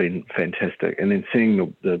just been fantastic. And then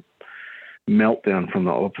seeing the meltdown from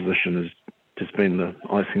the opposition has just been the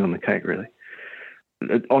icing on the cake, really.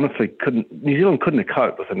 It honestly New Zealand couldn't have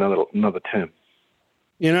coped with another term.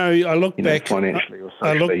 I look back financially or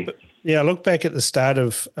socially. I look back at the start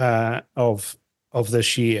of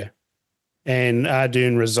this year, and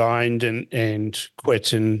Ardern resigned and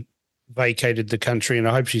quit and vacated the country, and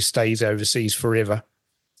I hope she stays overseas forever.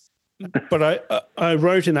 But I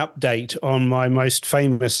wrote an update on my most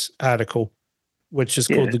famous article, which is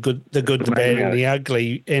called The Good, the Bad, and the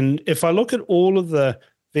Ugly. And if I look at all of the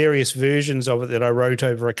various versions of it that I wrote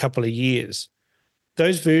over a couple of years,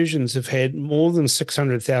 those versions have had more than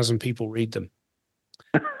 600,000 people read them.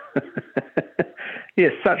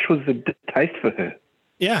 Yes, such was the distaste for her.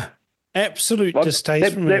 Yeah, absolute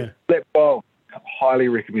distaste from her. That blog, highly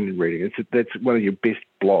recommended reading. That's one of your best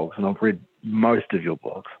blogs, and I've read most of your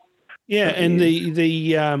blogs. Yeah, and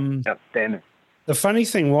the outstanding. The funny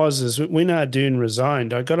thing was when Ardern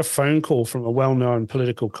resigned, I got a phone call from a well-known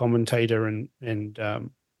political commentator and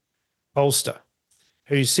pollster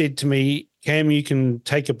who said to me, "Cam, you can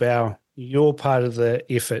take a bow. You're part of the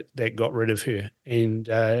effort that got rid of her, and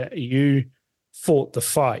you fought the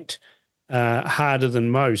fight harder than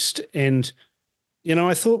most." And,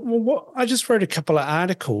 I thought, well, I just wrote a couple of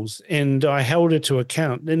articles and I held her to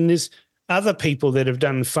account. And there's other people that have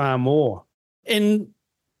done far more. And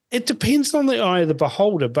it depends on the eye of the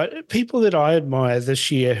beholder, but people that I admire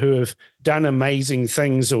this year who have done amazing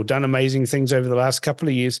things or done amazing things over the last couple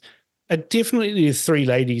of years are definitely the three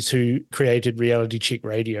ladies who created Reality Check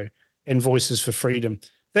Radio and Voices for Freedom.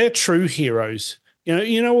 They're true heroes.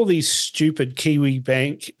 All these stupid Kiwi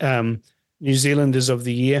Bank New Zealanders of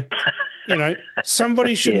the year.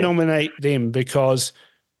 Somebody should nominate them because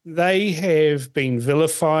they have been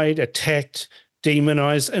vilified, attacked,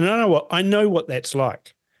 demonized, and I know what that's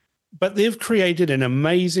like. But they've created an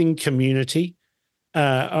amazing community,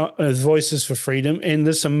 Voices for Freedom, and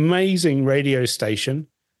this amazing radio station.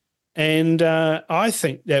 And I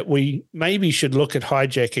think that we maybe should look at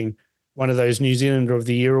hijacking one of those New Zealander of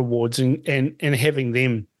the Year awards and having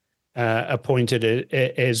them appointed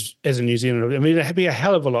as a New Zealander. I mean, it'd be a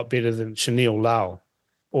hell of a lot better than Chanel Lau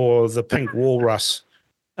or the Pink Walrus.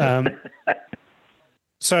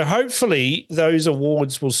 So hopefully those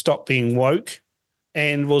awards will stop being woke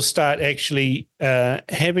and we'll start actually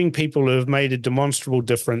having people who have made a demonstrable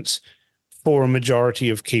difference for a majority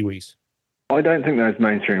of Kiwis. I don't think those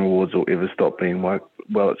mainstream awards will ever stop being woke.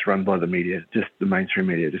 Well, it's run by the media, just the mainstream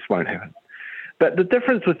media. It just won't happen. But the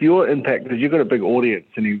difference with your impact is you've got a big audience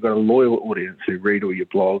and you've got a loyal audience who read all your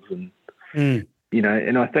blogs and, you know,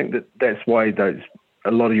 and I think that's why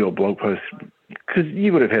a lot of your blog posts, because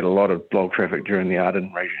you would have had a lot of blog traffic during the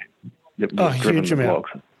Ardern regime. A huge amount.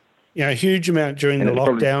 Blogs. Yeah, a huge amount during the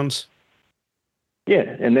lockdowns.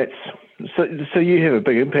 And that's, so you have a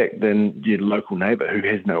big impact than your local neighbour who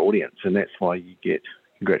has no audience, and that's why you get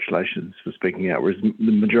congratulations for speaking out, whereas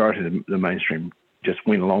the majority of the mainstream just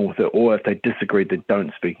went along with it, or if they disagreed, they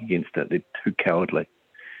don't speak against it. They're too cowardly.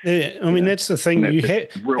 Yeah, I mean, that's the thing.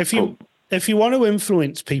 If you want to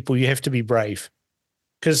influence people, you have to be brave,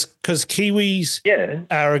 because Kiwis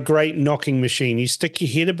are a great knocking machine. You stick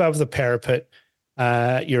your head above the parapet,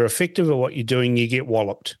 you're effective at what you're doing, you get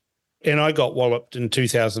walloped. And I got walloped in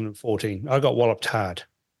 2014. I got walloped hard.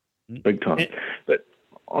 Big time. But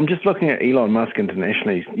I'm just looking at Elon Musk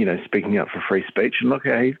internationally, you know, speaking up for free speech, and look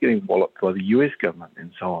how he's getting walloped by the US government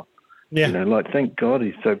and so on. Yeah. You know, like, thank God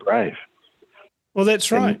he's so brave. Well,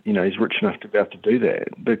 that's right. And, you know, he's rich enough to be able to do that.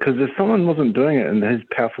 Because if someone wasn't doing it in his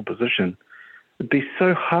powerful position, it'd be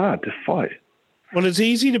so hard to fight. Well, it's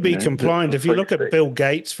easy to be compliant. If you look at Bill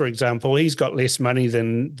Gates, for example, he's got less money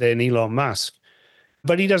than Elon Musk,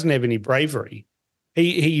 but he doesn't have any bravery.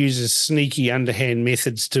 He uses sneaky, underhand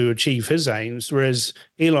methods to achieve his aims, whereas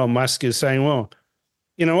Elon Musk is saying, well,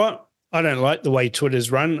 you know what? I don't like the way Twitter's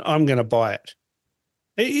run. I'm going to buy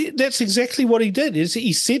it. That's exactly what he did. Is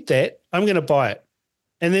he said that, I'm going to buy it.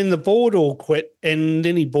 And then the board all quit, and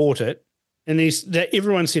then he bought it. And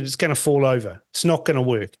everyone said it's going to fall over. It's not going to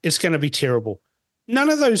work. It's going to be terrible. None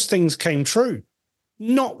of those things came true.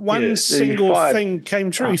 Not one single thing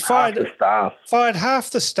came true. He fired half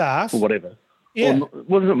the staff. Or whatever. Yeah. Or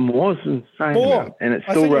wasn't it more? It's insane. More. And it's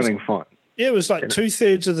still running fine. Yeah, it was like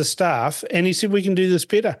 2/3 of the staff. And he said, we can do this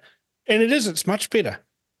better. And it is. It's much better.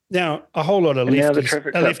 Now, a whole lot of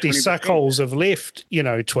lefty suckholes have left, you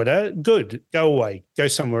know, Twitter. Good. Go away. Go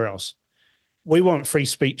somewhere else. We want free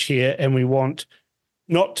speech here, and we want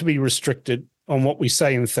not to be restricted on what we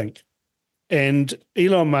say and think. And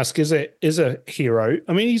Elon Musk is a hero.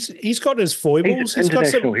 I mean, he's got his foibles. He's an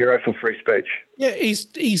international hero for free speech. Yeah,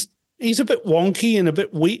 he's a bit wonky and a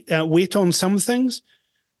bit wet on some things,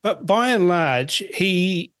 but by and large,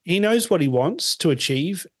 he knows what he wants to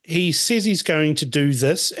achieve. He says he's going to do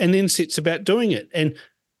this, and then sets about doing it. And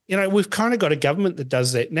you know, we've kind of got a government that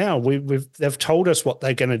does that now. They've told us what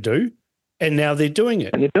they're going to do, and now they're doing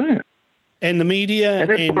it. And they're doing it. And the media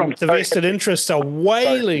and the vested interests are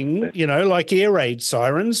wailing, you know, like air raid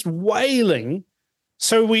sirens, wailing.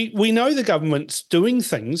 So we know the government's doing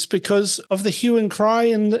things because of the hue and cry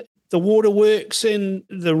and the waterworks and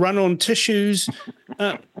the run on tissues,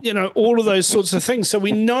 you know, all of those sorts of things. So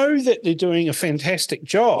we know that they're doing a fantastic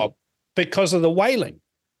job because of the wailing.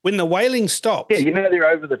 When the wailing stops. Yeah, you know they're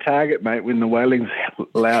over the target, mate, when the wailing's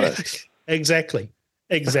louder. Exactly.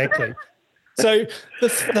 So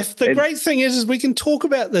the great thing is we can talk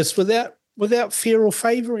about this without fear or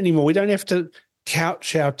favour anymore. We don't have to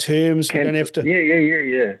couch our terms. We don't have to.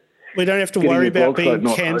 Yeah. We don't have to worry about being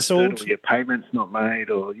cancelled. Your payments not made,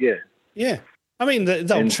 or Yeah. I mean,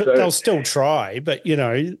 they'll still try, but you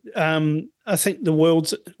know, I think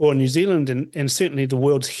New Zealand and certainly the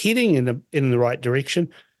world's heading in the right direction,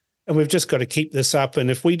 and we've just got to keep this up.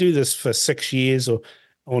 And if we do this for 6 years or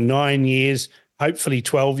 9 years, hopefully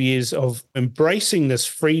 12 years of embracing this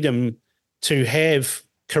freedom to have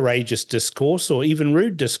courageous discourse or even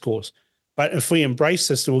rude discourse. But if we embrace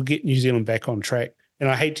this, we'll get New Zealand back on track. And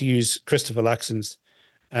I hate to use Christopher Luxon's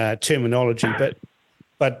terminology,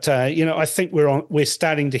 but you know, I think we're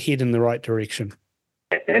starting to head in the right direction.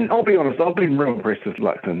 And I'll be honest, I've been real impressed with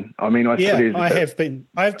Luxon. I mean, I've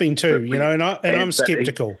been too, you know, and I'm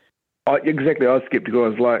skeptical. Exactly, I was skeptical. I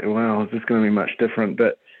was like, wow, is this going to be much different?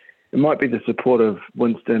 But it might be the support of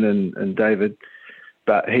Winston and David,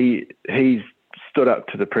 but he's stood up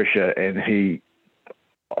to the pressure, and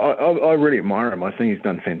I really admire him. I think he's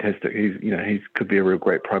done fantastic. He could be a real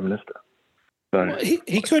great Prime Minister. So well,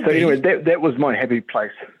 he could. So anyway, that was my happy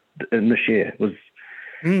place in this year. Was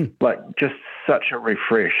like just such a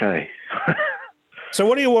refresh, eh? So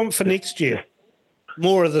what do you want for next year?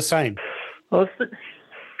 More of the same.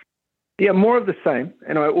 Yeah, more of the same.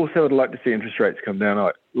 And I also would like to see interest rates come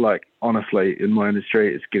down. Like honestly, in my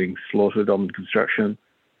industry, it's getting slaughtered on construction.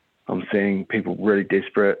 I'm seeing people really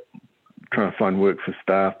desperate, trying to find work for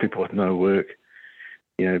staff, people with no work.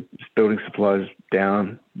 You know, building supplies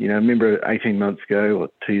down. You know, remember 18 months ago or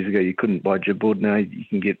 2 years ago, you couldn't buy chipboard. Now you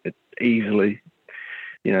can get it easily.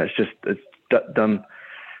 You know, it's done.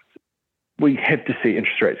 We have to see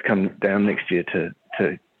interest rates come down next year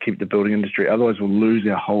to keep the building industry. Otherwise, we'll lose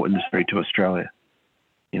our whole industry to Australia.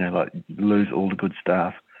 like lose all the good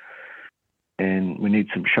staff. And we need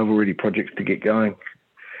some shovel-ready projects to get going.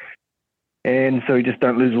 And so we just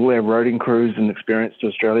don't lose all our roading crews and experience to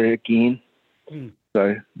Australia again.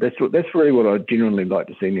 So that's really what I genuinely like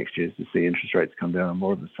to see next year, is to see interest rates come down and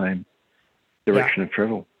more of the same direction of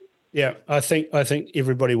travel. Yeah, I think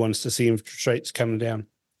everybody wants to see interest rates come down.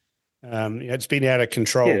 It's been out of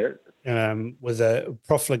control with a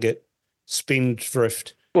profligate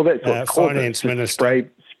spendthrift. Well, that's what finance minister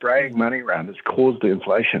spraying money around. It's caused the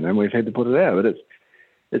inflation, and we've had to put it out. But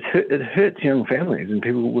it hurts young families and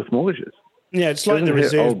people with mortgages. Yeah, it's like the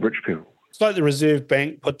Reserve old rich people. It's like the Reserve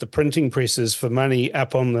Bank put the printing presses for money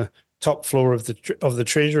up on the top floor of the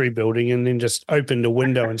Treasury building, and then just opened a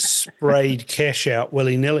window and sprayed cash out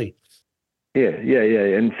willy-nilly. Yeah.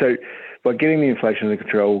 And so by getting the inflation under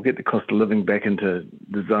control, we'll get the cost of living back into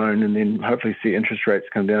the zone, and then hopefully see interest rates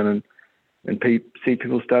come down and see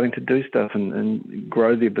people starting to do stuff and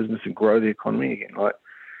grow their business and grow the economy again. Like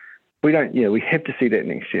we have to see that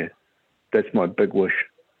next year. That's my big wish.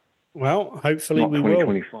 Well, hopefully Not we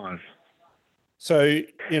 2025. will. So,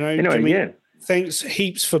 Jimmy, thanks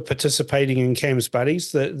heaps for participating in Cam's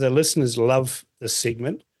Buddies. The listeners love this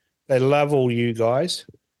segment. They love all you guys.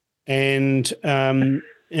 And,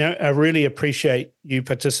 I really appreciate you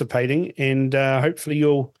participating, and hopefully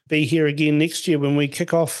you'll be here again next year when we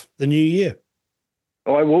kick off the new year.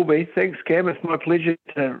 Oh, I will be. Thanks, Cam. It's my pleasure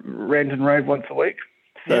to rant and rave once a week.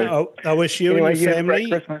 So, I wish you and your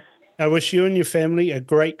family. I wish you and your family a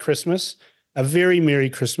great Christmas, a very Merry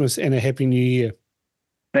Christmas, and a Happy New Year.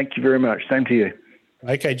 Thank you very much. Same to you.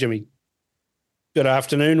 Okay, Jimmy. Good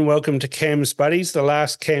afternoon. Welcome to Cam's Buddies, the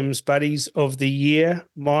last Cam's Buddies of the year.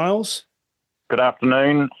 Miles. Good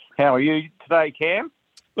afternoon. How are you today, Cam?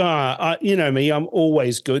 You know me, I'm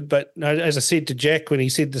always good. But as I said to Jack when he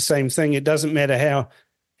said the same thing, it doesn't matter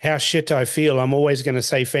how shit I feel. I'm always going to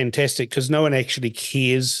say fantastic, because no one actually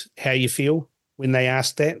cares how you feel when they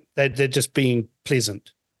ask that. They're just being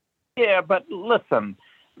pleasant. Yeah, but listen,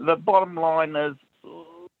 the bottom line is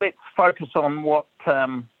let's focus on what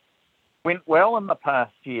went well in the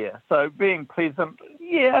past year. So being pleasant,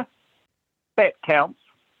 that counts.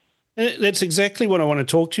 That's exactly what I want to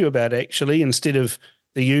talk to you about, actually, instead of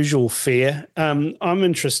the usual fare. I'm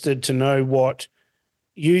interested to know what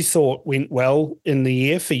you thought went well in the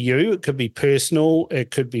year for you. It could be personal, it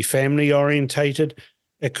could be family orientated,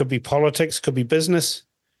 it could be politics, could be business.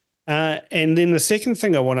 And then the second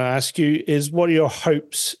thing I want to ask you is, what are your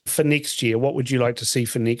hopes for next year? What would you like to see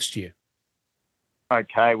for next year?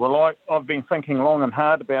 Okay, well, I've been thinking long and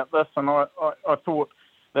hard about this, and I thought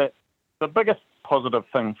that the biggest positive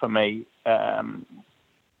thing for me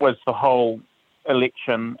was the whole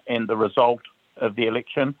election and the result of the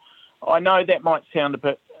election. I know that might sound a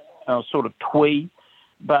bit sort of twee,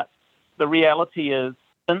 but the reality is,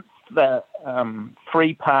 since the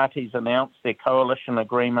three parties announced their coalition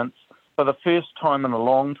agreements, for the first time in a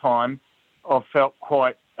long time, I've felt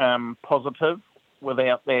quite positive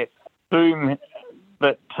without that boom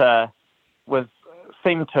that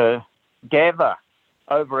seemed to gather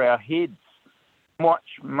over our heads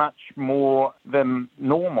much more than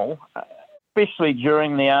normal, especially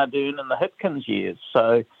during the Ardern and the Hipkins years.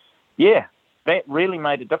 So, that really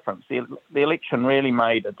made a difference. The election really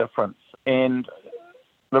made a difference. And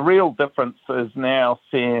the real difference is now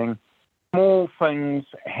seeing small things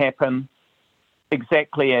happen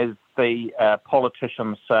exactly as the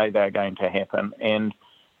politicians say they're going to happen. And,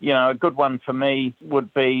 a good one for me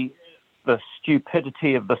would be the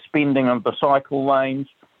stupidity of the spending of the cycle lanes.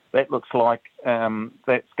 That looks like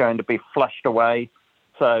that's going to be flushed away.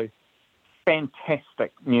 So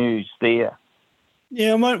fantastic news there.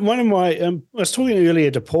 Yeah, one of my I was talking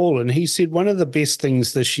earlier to Paul, and he said one of the best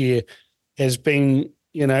things this year has been,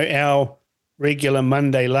 our regular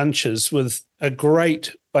Monday lunches with a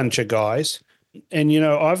great bunch of guys. And,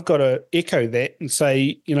 I've got to echo that and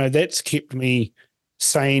say, that's kept me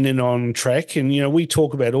sane and on track. And, we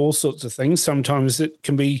talk about all sorts of things. Sometimes it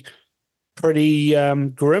can be pretty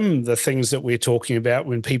grim, the things that we're talking about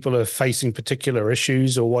when people are facing particular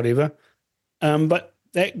issues or whatever. But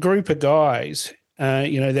that group of guys,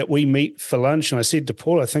 that we meet for lunch, and I said to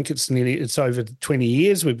Paul, I think it's over 20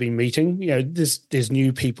 years we've been meeting. There's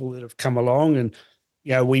new people that have come along, and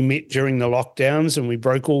we met during the lockdowns and we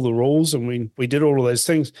broke all the rules and we did all of those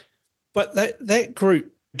things. But that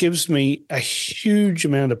group gives me a huge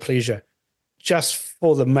amount of pleasure just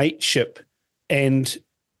for the mateship. And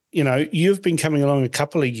you've been coming along a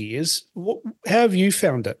couple of years. How have you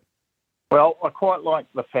found it? Well, I quite like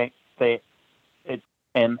the fact that it's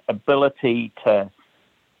an ability to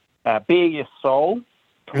bare your soul,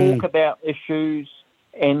 talk about issues,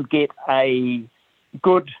 and get a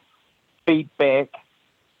good feedback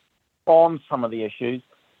on some of the issues.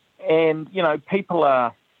 And, people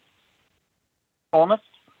are honest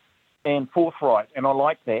and forthright, and I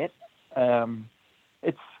like that.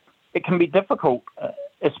 It can be difficult,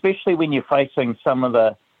 especially when you're facing some of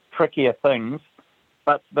the trickier things,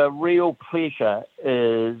 but the real pleasure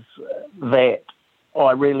is that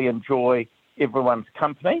I really enjoy everyone's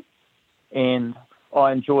company, and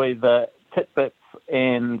I enjoy the tidbits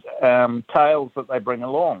and tales that they bring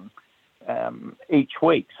along each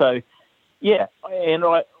week. So, yeah, and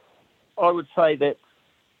I would say that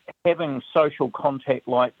having social contact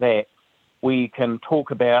like that, where you can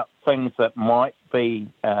talk about things that might be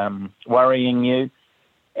worrying you,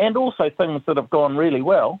 and also things that have gone really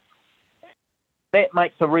well, that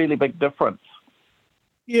makes a really big difference.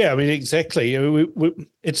 Yeah, I mean, exactly.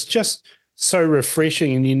 It's just so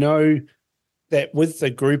refreshing, and that with the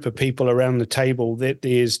group of people around the table, that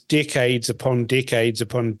there's decades upon decades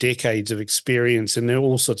upon decades of experience, and there are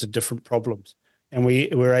all sorts of different problems, and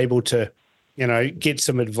we're able to get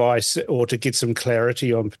some advice or to get some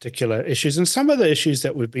clarity on particular issues. And some of the issues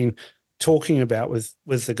that we've been talking about with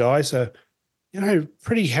the guys are,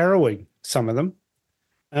 pretty harrowing, some of them.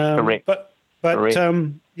 Correct. But Correct.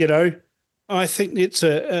 I think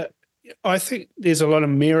I think there's a lot of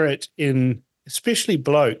merit in, especially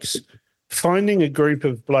blokes, finding a group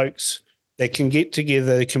of blokes that can get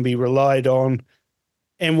together, that can be relied on,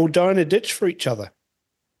 and will die in a ditch for each other.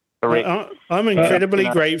 Correct. I'm incredibly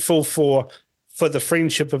grateful for the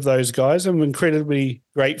friendship of those guys. I'm incredibly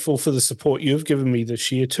grateful for the support you've given me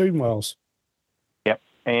this year too, Miles. Yep,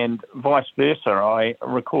 and vice versa. I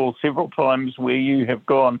recall several times where you have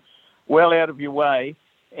gone well out of your way,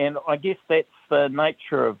 and I guess that's the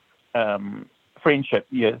nature of friendship.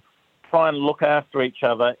 You try and look after each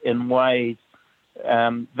other in ways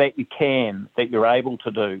that you're able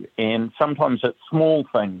to do, and sometimes it's small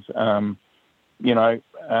things.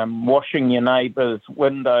 Washing your neighbour's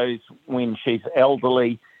windows when she's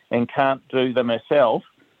elderly and can't do them herself.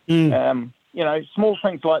 Small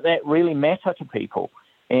things like that really matter to people.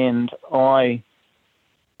 And I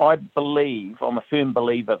believe, I'm a firm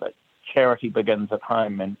believer that charity begins at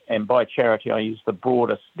home. And by charity, I use the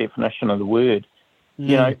broadest definition of the word.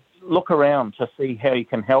 Look around to see how you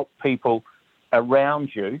can help people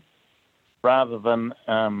around you rather than,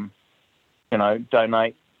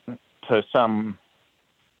 donate to some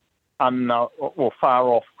unknown or far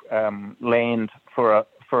off land for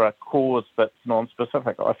a cause that's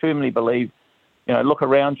non-specific. I firmly believe, look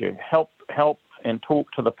around you, help and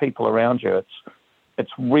talk to the people around you.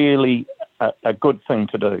 It's really a good thing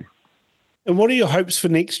to do. And what are your hopes for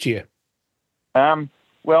next year?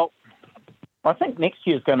 Well, I think next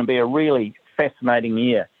year is going to be a really fascinating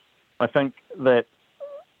year. I think that,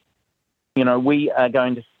 we are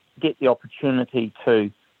going to get the opportunity to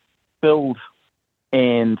build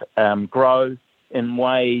and grow in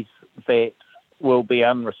ways that will be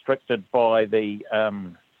unrestricted by the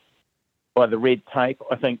red tape.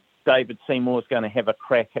 I think David Seymour is going to have a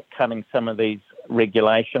crack at cutting some of these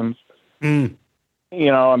regulations. I'm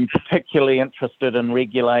particularly interested in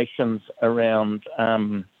regulations around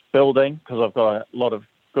building, because I've got a lot of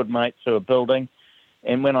good mates who are building.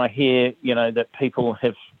 And when I hear, that people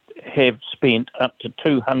have spent up to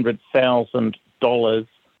 $200,000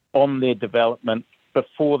 on their development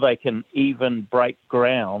before they can even break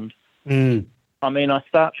ground, I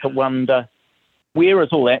start to wonder, where is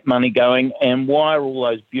all that money going, and why are all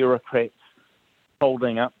those bureaucrats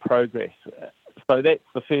holding up progress? So that's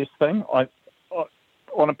the first thing.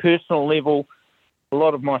 On a personal level, a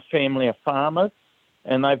lot of my family are farmers,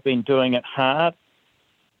 and they've been doing it hard.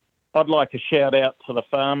 I'd like a shout out to the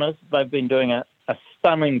farmers. They've been doing a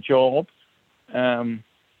stunning job.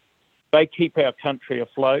 They keep our country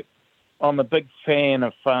afloat. I'm a big fan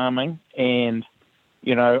of farming, and,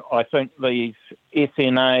 I think these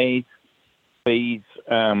SNAs, these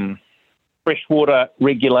freshwater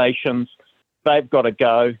regulations, they've got to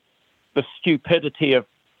go. The stupidity of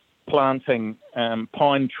planting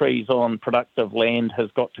pine trees on productive land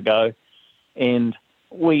has got to go. And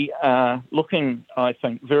we are looking, I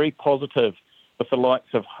think, very positive with the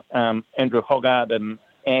likes of Andrew Hoggard and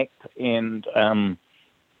ACT, and,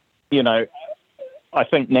 I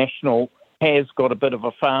think National has got a bit of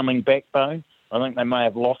a farming backbone. I think they may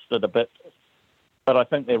have lost it a bit, but I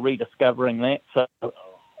think they're rediscovering that. So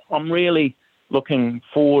I'm really looking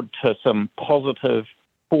forward to some positive,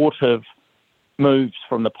 supportive moves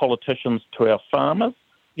from the politicians to our farmers.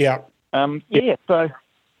 Yeah. So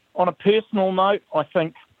on a personal note, I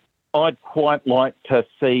think I'd quite like to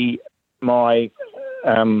see my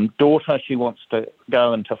daughter, she wants to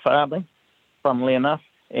go into farming, funnily enough,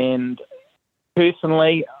 and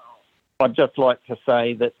Personally, I'd just like to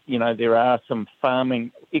say that, there are some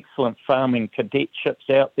excellent farming cadetships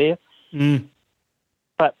out there. Mm.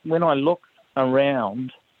 But when I look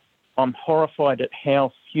around, I'm horrified at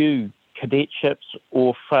how few cadetships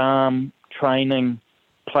or farm training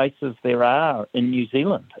places there are in New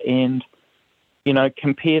Zealand. And,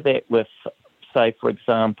 compare that with, say, for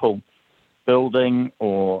example, building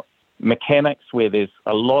or mechanics, where there's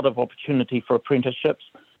a lot of opportunity for apprenticeships.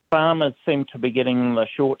 Farmers seem to be getting the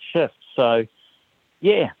short shift. So,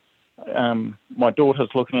 my daughter's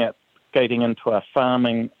looking at getting into a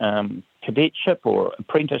farming cadetship or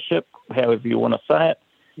apprenticeship, however you want to say it.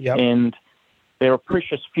 Yep. And there are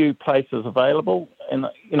precious few places available. And,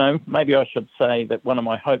 maybe I should say that one of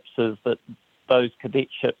my hopes is that those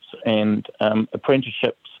cadetships and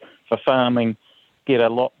apprenticeships for farming get a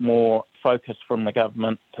lot more focus from the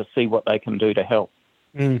government to see what they can do to help.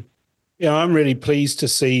 Mm. Yeah, I'm really pleased to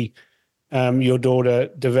see your daughter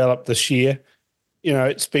develop this year.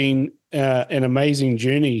 It's been an amazing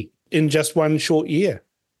journey in just one short year,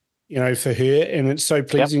 for her. And it's so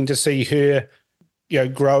pleasing to see her,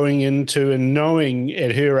 growing into and knowing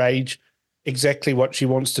at her age exactly what she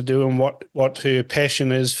wants to do and what her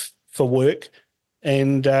passion is for work,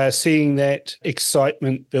 and seeing that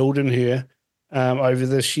excitement build in her over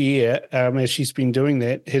this year as she's been doing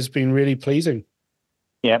that has been really pleasing.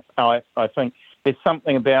 Yeah, I think there's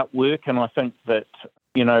something about work, and I think that,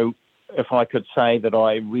 if I could say that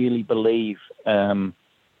I really believe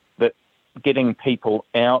that getting people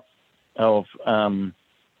out of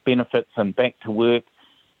benefits and back to work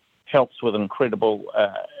helps with incredible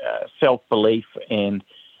self-belief and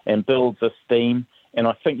builds esteem. And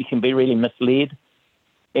I think you can be really misled.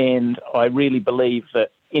 And I really believe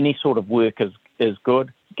that any sort of work is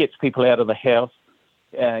good, gets people out of the house,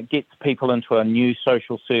 gets people into a new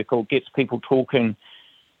social circle, gets people talking,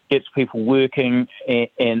 gets people working,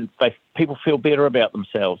 and people feel better about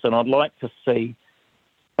themselves. And I'd like to see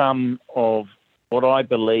some of what I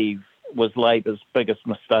believe was Labor's biggest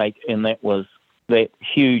mistake, and that was that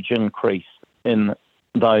huge increase in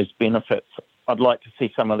those benefits. I'd like to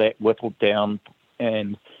see some of that whittled down,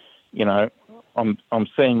 and, I'm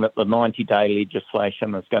seeing that the 90-day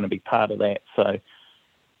legislation is going to be part of that. So,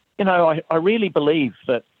 I really believe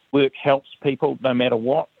that work helps people no matter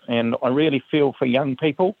what, and I really feel for young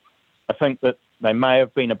people. I think that they may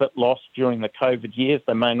have been a bit lost during the COVID years.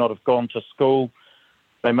 They may not have gone to school.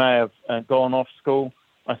 They may have gone off school.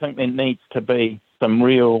 I think there needs to be some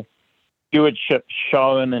real stewardship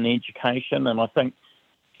shown in education, and I think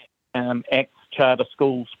ACT's charter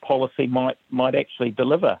schools policy might actually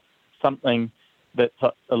deliver something that's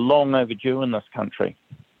long overdue in this country.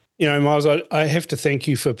 Miles, I have to thank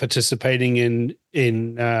you for participating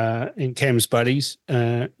in Cam's Buddies.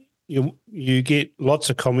 You get lots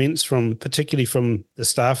of comments particularly from the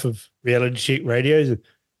staff of Reality Check Radio.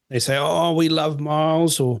 They say, "Oh, we love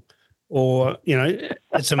Miles," or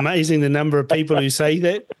it's amazing the number of people who say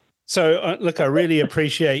that. So, look, I really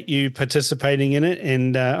appreciate you participating in it,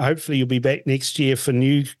 and hopefully you'll be back next year for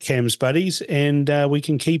new Cam's Buddies, and we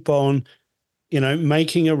can keep on,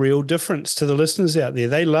 making a real difference to the listeners out there.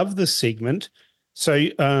 They love this segment. So,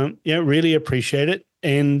 really appreciate it.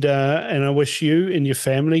 And I wish you and your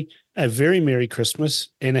family a very Merry Christmas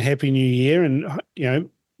and a Happy New Year. And,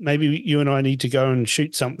 maybe you and I need to go and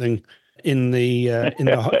shoot something in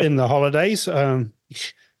the holidays.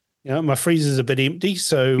 My freezer's a bit empty,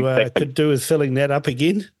 so Exactly. Could do with filling that up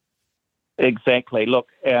again. Exactly. Look,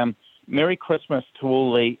 Merry Christmas to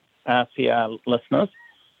all the RCR listeners.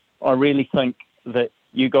 I really think that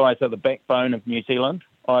you guys are the backbone of New Zealand.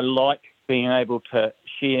 I like being able to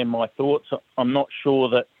share my thoughts. I'm not sure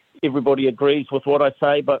that everybody agrees with what I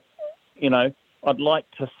say, but, I'd like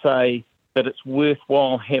to say that it's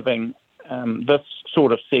worthwhile having this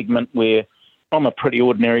sort of segment where I'm a pretty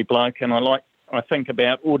ordinary bloke and I think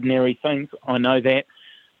about ordinary things. I know that,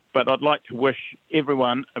 but I'd like to wish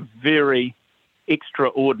everyone a very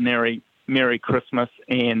extraordinary Merry Christmas.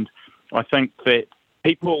 And I think that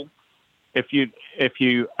people, if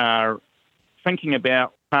you are thinking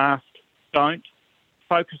about past, don't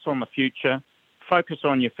focus on the future, focus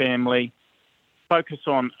on your family, focus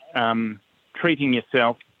on treating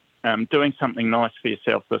yourself, doing something nice for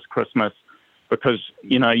yourself this Christmas, because,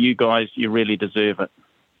 you guys, you really deserve it.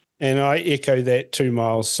 And I echo that too,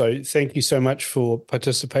 Miles. So thank you so much for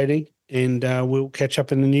participating, and we'll catch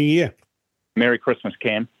up in the new year. Merry Christmas,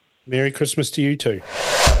 Cam. Merry Christmas to you too.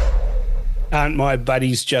 Aren't my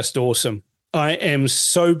buddies just awesome? I am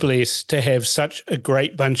so blessed to have such a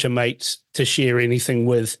great bunch of mates to share anything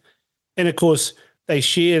with. And of course, they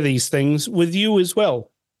share these things with you as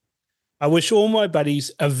well. I wish all my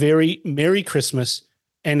buddies a very Merry Christmas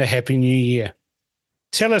and a Happy New Year.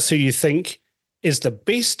 Tell us who you think is the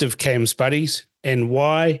best of Cam's buddies and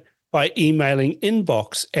why by emailing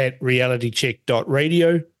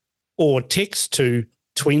inbox@realitycheck.radio or text to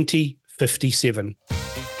 2057.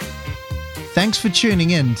 Thanks for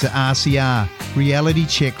tuning in to RCR, Reality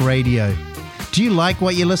Check Radio. Do you like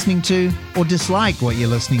what you're listening to or dislike what you're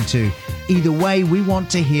listening to? Either way, we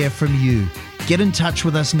want to hear from you. Get in touch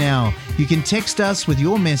with us now. You can text us with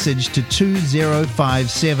your message to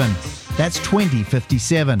 2057. That's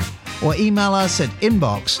 2057. Or email us at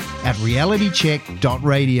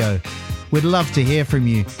inbox@realitycheck.radio. We'd love to hear from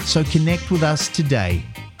you, so connect with us today.